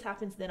 once this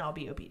happens, then I'll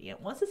be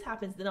obedient. Once this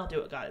happens, then I'll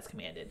do what God has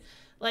commanded.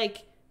 Like,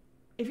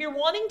 if you're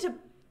wanting to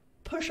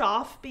push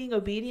off being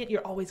obedient,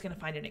 you're always going to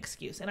find an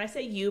excuse. And I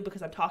say you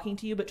because I'm talking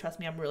to you, but trust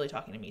me, I'm really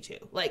talking to me too.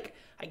 Like,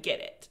 I get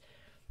it.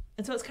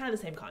 And so it's kind of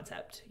the same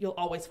concept. You'll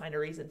always find a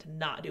reason to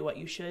not do what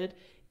you should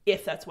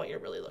if that's what you're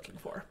really looking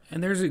for.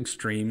 And there's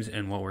extremes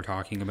in what we're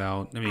talking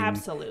about. I mean,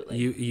 absolutely.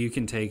 You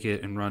can take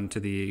it and run to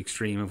the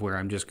extreme of where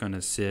I'm just going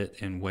to sit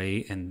and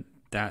wait, and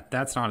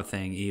that's not a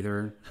thing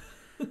either.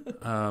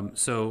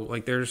 So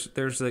like there's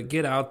the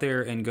get out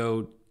there and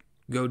go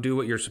do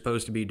what you're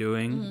supposed to be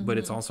doing, but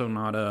it's also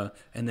not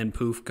and then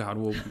poof, God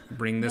will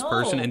bring this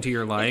person into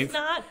your life. It's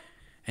not.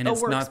 And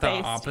it's not the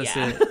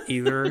opposite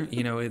either.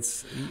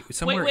 It's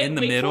somewhere in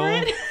the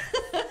middle.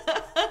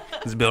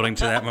 It's building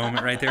to that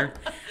moment right there.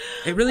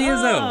 It really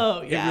is,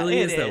 though. Yeah, it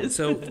really is, though.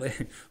 So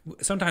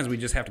sometimes we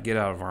just have to get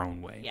out of our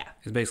own way. Yeah.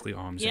 Is basically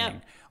all I'm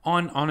saying.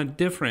 On a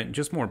different,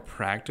 just more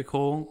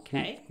practical,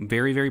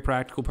 very, very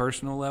practical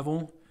personal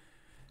level,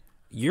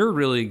 you're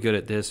really good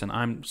at this, and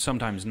I'm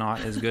sometimes not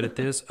as good at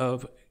this,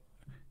 of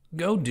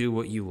go do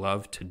what you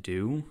love to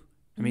do.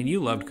 I mean,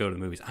 you love to go to the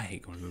movies. I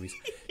hate going to the movies.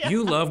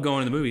 You love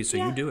going to the movies, so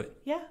you do it.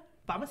 Yeah.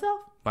 By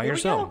myself. By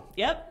yourself.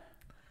 Yep.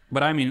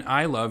 But I mean,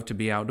 I love to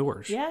be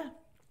outdoors. Yeah.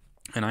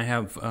 And I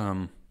have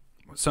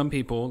some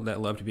people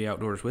that love to be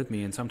outdoors with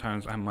me, and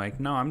sometimes I'm like,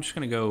 no, I'm just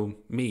going to go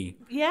me.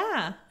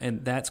 Yeah.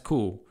 And that's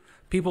cool.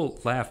 People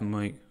laugh. I'm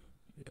like,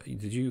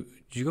 did you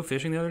go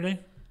fishing the other day?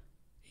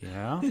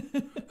 Yeah.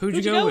 Who'd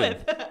you go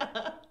with?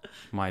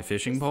 My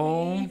fishing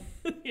pole.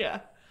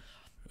 Yeah.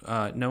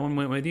 No one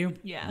went with you?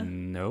 Yeah.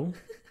 No.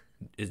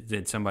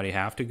 Did somebody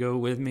have to go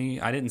with me?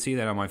 I didn't see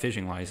that on my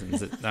fishing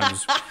license.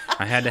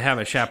 I had to have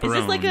a chaperone.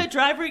 Is this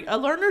like a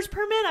learner's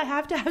permit? I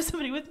have to have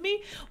somebody with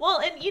me? Well,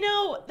 and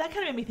that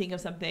kind of made me think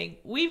of something.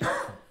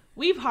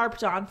 We've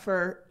harped on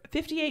for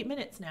 58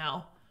 minutes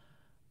now.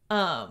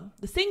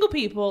 The single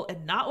people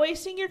and not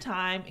wasting your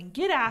time and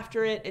get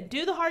after it and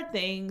do the hard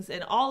things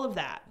and all of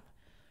that.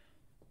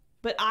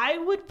 But I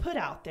would put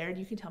out there, and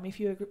you can tell me if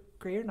you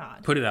agree or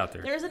not. Put it out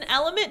there. There's an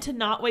element to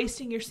not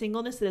wasting your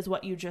singleness that is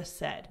what you just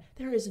said.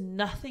 There is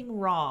nothing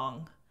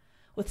wrong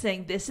with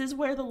saying, this is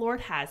where the Lord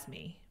has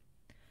me.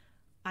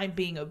 I'm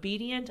being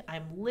obedient.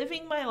 I'm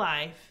living my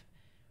life.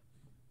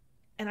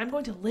 And I'm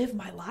going to live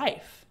my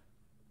life.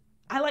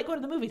 I like going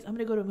to the movies. I'm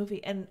going to go to a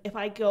movie. And if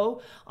I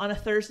go on a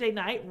Thursday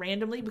night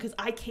randomly because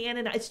I can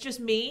and it's just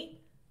me,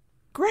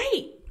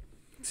 great.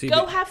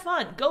 Go have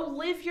fun. Go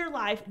live your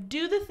life.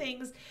 Do the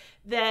things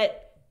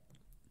that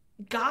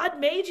God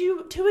made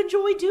you to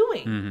enjoy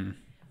doing. Mm-hmm.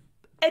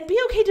 And be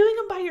okay doing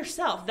them by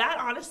yourself. That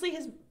honestly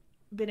has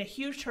been a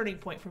huge turning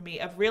point for me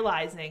of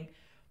realizing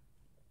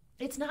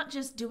it's not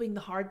just doing the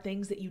hard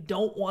things that you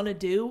don't want to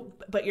do,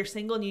 but you're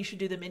single and you should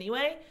do them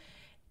anyway.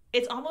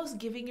 It's almost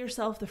giving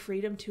yourself the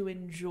freedom to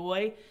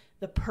enjoy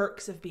the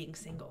perks of being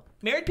single.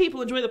 Married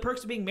people enjoy the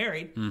perks of being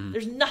married. Mm-hmm.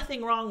 There's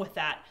nothing wrong with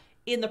that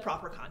in the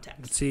proper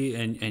context. See,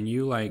 and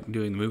you like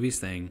doing the movies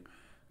thing,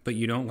 but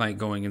you don't like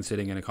going and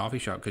sitting in a coffee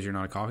shop because you're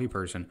not a coffee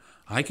person.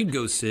 I could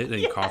go sit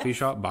in a coffee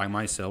shop by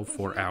myself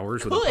for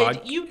hours with a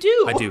podcast. You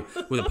do. I do.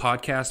 With a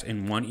podcast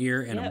in one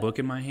ear and a book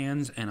in my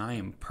hands, and I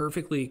am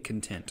perfectly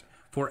content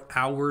for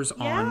hours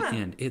on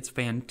end. It's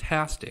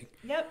fantastic.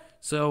 Yep.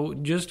 So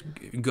just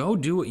go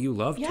do what you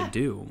love to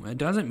do. It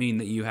doesn't mean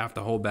that you have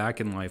to hold back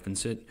in life and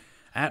sit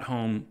at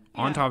home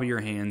on top of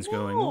your hands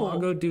going, well, I'll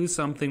go do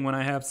something when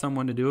I have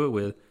someone to do it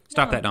with.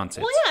 Stop that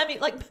nonsense. Well, yeah, I mean,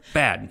 like,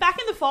 bad. Back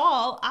in the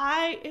fall,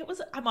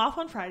 I'm off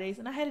on Fridays,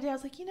 and I had a day, I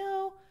was like, I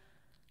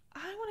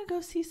want to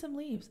go see some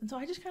leaves. And so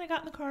I just kind of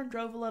got in the car and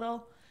drove a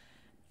little.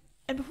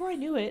 And before I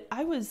knew it,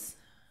 I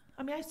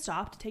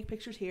stopped to take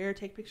pictures here,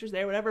 take pictures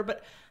there, whatever. But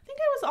I think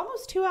I was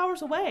almost 2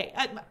 hours away.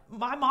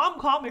 My mom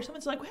called me or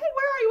someone's like, hey, where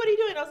are you? What are you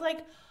doing? I was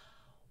like,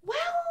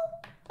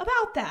 well,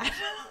 about that.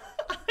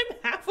 I'm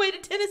halfway to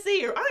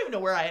Tennessee, or I don't even know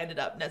where I ended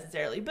up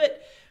necessarily.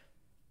 But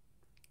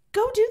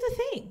go do the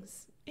things.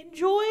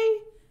 Enjoy,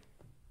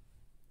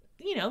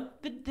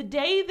 the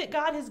day that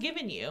God has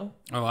given you.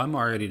 Oh, I'm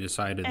already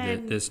decided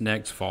that this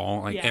next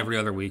fall, every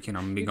other weekend,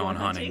 I'm going to be gone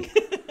hunting.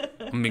 I'm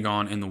going to be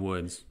gone in the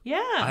woods. Yeah.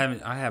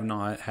 I have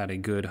not had a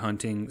good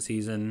hunting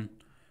season,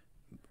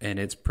 and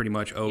it's pretty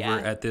much over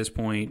at this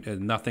point.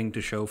 Nothing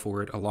to show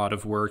for it. A lot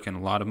of work and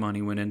a lot of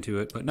money went into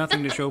it, but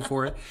nothing to show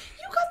for it.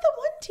 You got the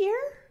one deer?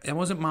 It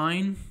wasn't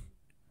mine.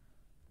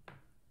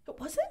 It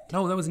wasn't?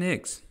 No, that was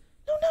Nick's.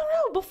 No,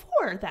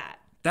 before that.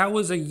 That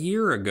was a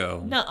year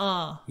ago.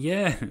 Nuh-uh.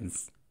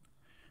 Yes.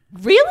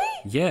 Really?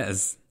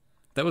 Yes.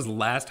 That was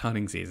last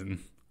hunting season.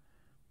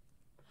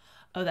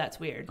 Oh, that's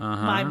weird.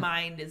 My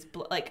mind is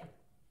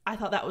I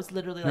thought that was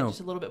literally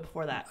just a little bit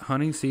before that.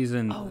 Hunting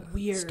season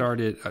weird.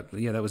 Started,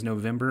 that was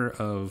November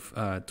of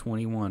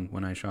 21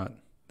 when I shot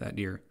that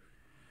deer.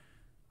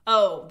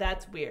 Oh,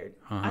 that's weird.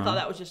 I thought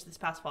that was just this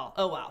past fall.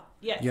 Oh, wow.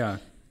 Yes. Yeah.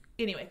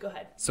 Anyway, go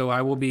ahead. So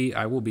I will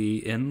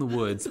be in the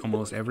woods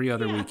almost every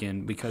other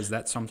weekend because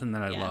that's something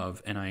that I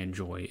love and I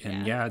enjoy.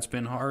 And it's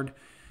been hard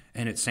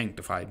and it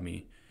sanctified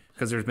me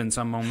because there's been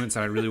some moments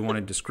that I really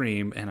wanted to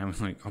scream and I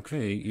was like,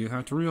 okay, you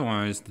have to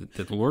realize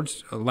that the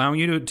Lord's allowing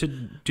you to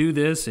do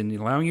this and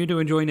allowing you to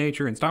enjoy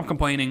nature and stop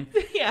complaining.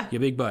 Yeah. You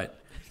big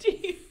butt.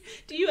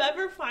 Do you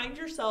ever find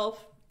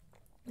yourself,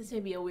 this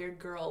may be a weird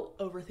girl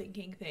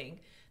overthinking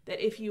thing,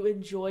 that if you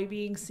enjoy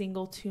being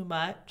single too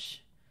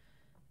much,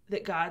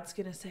 that God's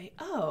going to say,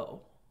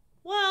 oh,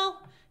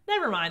 well,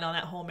 never mind on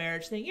that whole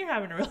marriage thing. You're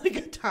having a really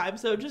good time,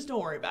 so just don't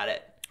worry about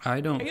it. Are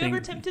you ever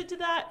tempted to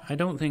that? I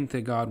don't think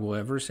that God will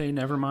ever say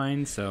never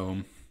mind, so...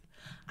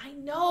 I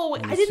know.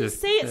 I didn't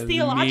say it's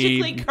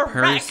theologically correct.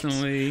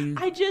 Personally...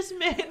 I just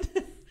meant...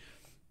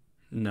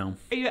 No.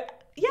 Yeah,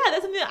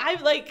 that's something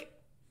that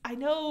I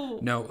know...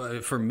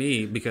 No, for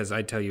me, because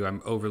I tell you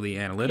I'm overly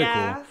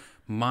analytical,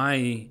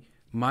 my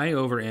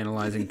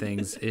overanalyzing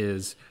things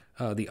is...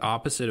 the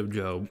opposite of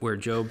Job, where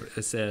Job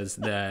says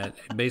that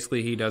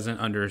basically he doesn't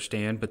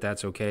understand, but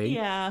that's okay.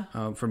 Yeah.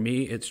 For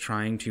me, it's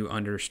trying to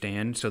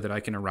understand so that I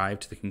can arrive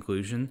to the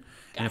conclusion.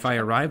 Gotcha. And if I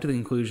arrive to the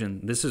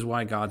conclusion, this is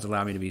why God's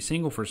allowed me to be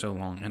single for so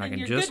long, and I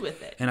can just good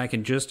with it. And I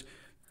can just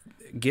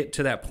get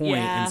to that point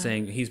and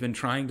saying he's been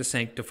trying to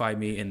sanctify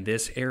me in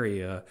this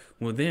area.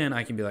 Well, then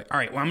I can be like, all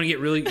right, well, I'm going to get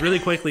really, really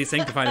quickly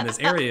sanctified in this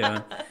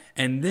area,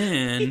 and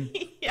then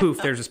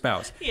poof, there's a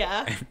spouse.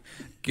 Yeah.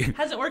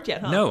 Hasn't worked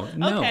yet, huh?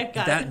 No. Okay,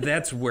 got it.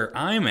 That's where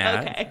I'm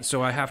at. Okay.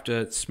 So I have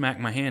to smack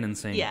my hand and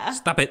say,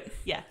 stop it.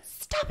 Yeah,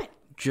 stop it.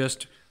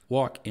 Just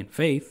walk in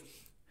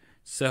faith.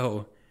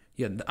 So,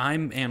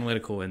 I'm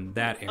analytical in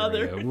that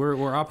area.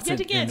 We're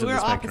opposite ends of the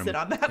spectrum. Opposite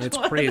on that It's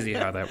one. crazy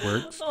how that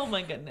works. Oh,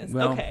 my goodness.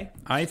 Well, okay.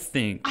 I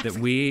think that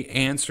we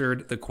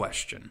answered the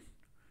question.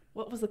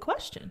 What was the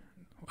question?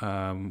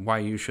 Why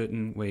you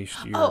shouldn't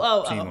waste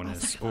your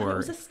singleness.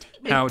 Or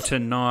how to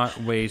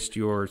not waste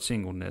your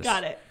singleness.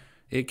 Got it.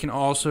 It can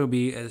also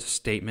be a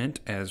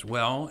statement as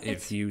well,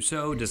 if you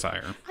so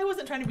desire. I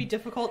wasn't trying to be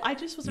difficult. I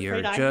just was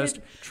afraid I had You're just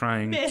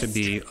trying to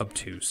be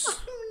obtuse.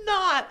 I'm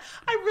not.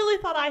 I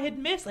really thought I had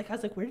missed. I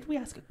was like, where did we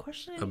ask a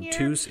question in here?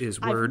 Obtuse is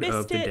word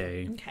of the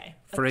day. Okay.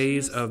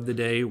 Phrase of the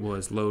day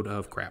was load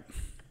of crap.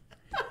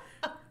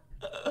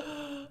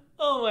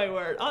 Oh, my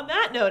word. On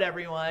that note,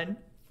 everyone,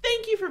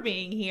 thank you for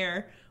being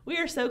here. We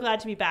are so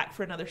glad to be back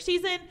for another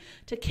season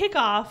to kick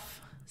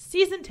off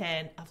season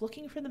 10 of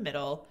Looking for the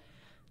Middle.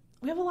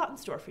 We have a lot in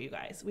store for you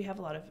guys. We have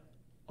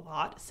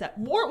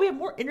We have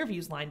more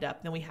interviews lined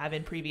up than we have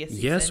in previous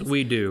seasons. Yes,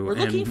 we do. We're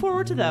looking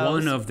forward to those.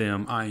 One of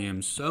them I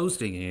am so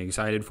stinking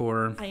excited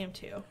for. I am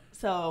too.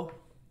 So,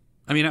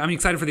 I mean, I'm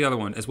excited for the other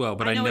one as well,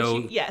 but I know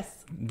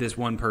yes. this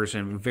one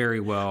person very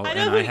well, and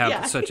I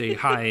have such a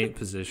high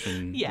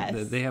position.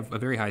 Yes. They have a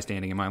very high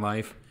standing in my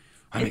life.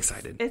 I'm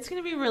excited. It's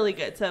going to be really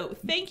good. So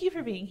thank you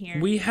for being here.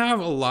 We have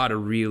a lot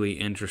of really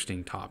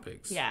interesting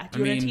topics. Yeah. Do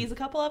you want to tease a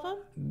couple of them?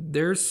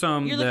 There's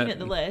some You're looking at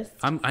the list.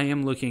 I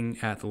am looking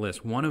at the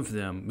list. One of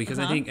them, because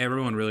I think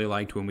everyone really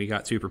liked when we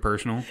got super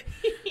personal.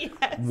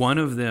 Yes. One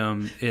of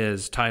them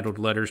is titled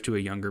Letters to a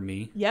Younger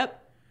Me.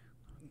 Yep.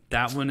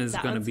 That one is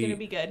going to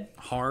be good.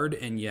 Hard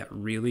and yet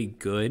really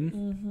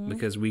good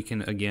because we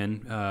can,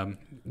 again,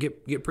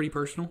 get pretty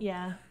personal.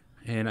 Yeah.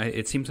 And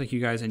it seems like you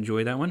guys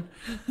enjoy that one.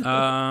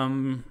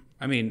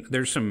 I mean,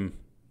 there's some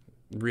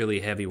really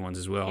heavy ones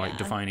as well, like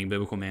defining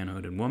biblical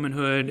manhood and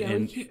womanhood,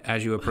 and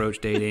as you approach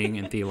dating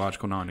and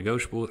theological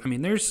non-negotiables. I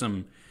mean, there's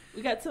some...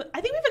 I think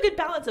we have a good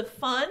balance of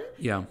fun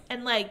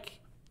and,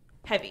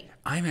 heavy.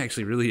 I'm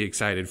actually really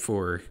excited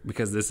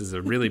because this is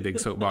a really big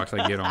soapbox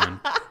I get on,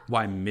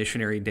 why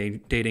missionary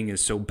dating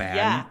is so bad.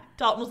 Yeah.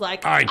 Dalton was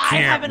like, I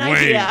have an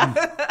wait.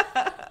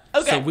 idea.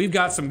 Okay. So we've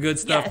got some good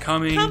stuff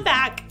coming. Come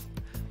back.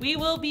 We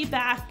will be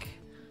back,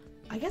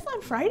 I guess,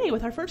 on Friday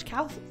with our first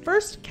couch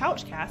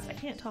cast, I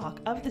can't talk,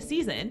 of the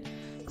season.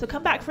 So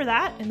come back for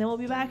that, and then we'll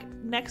be back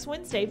next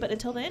Wednesday. But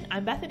until then,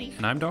 I'm Bethany.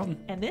 And I'm Dalton.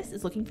 And this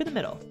is Looking for the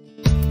Middle.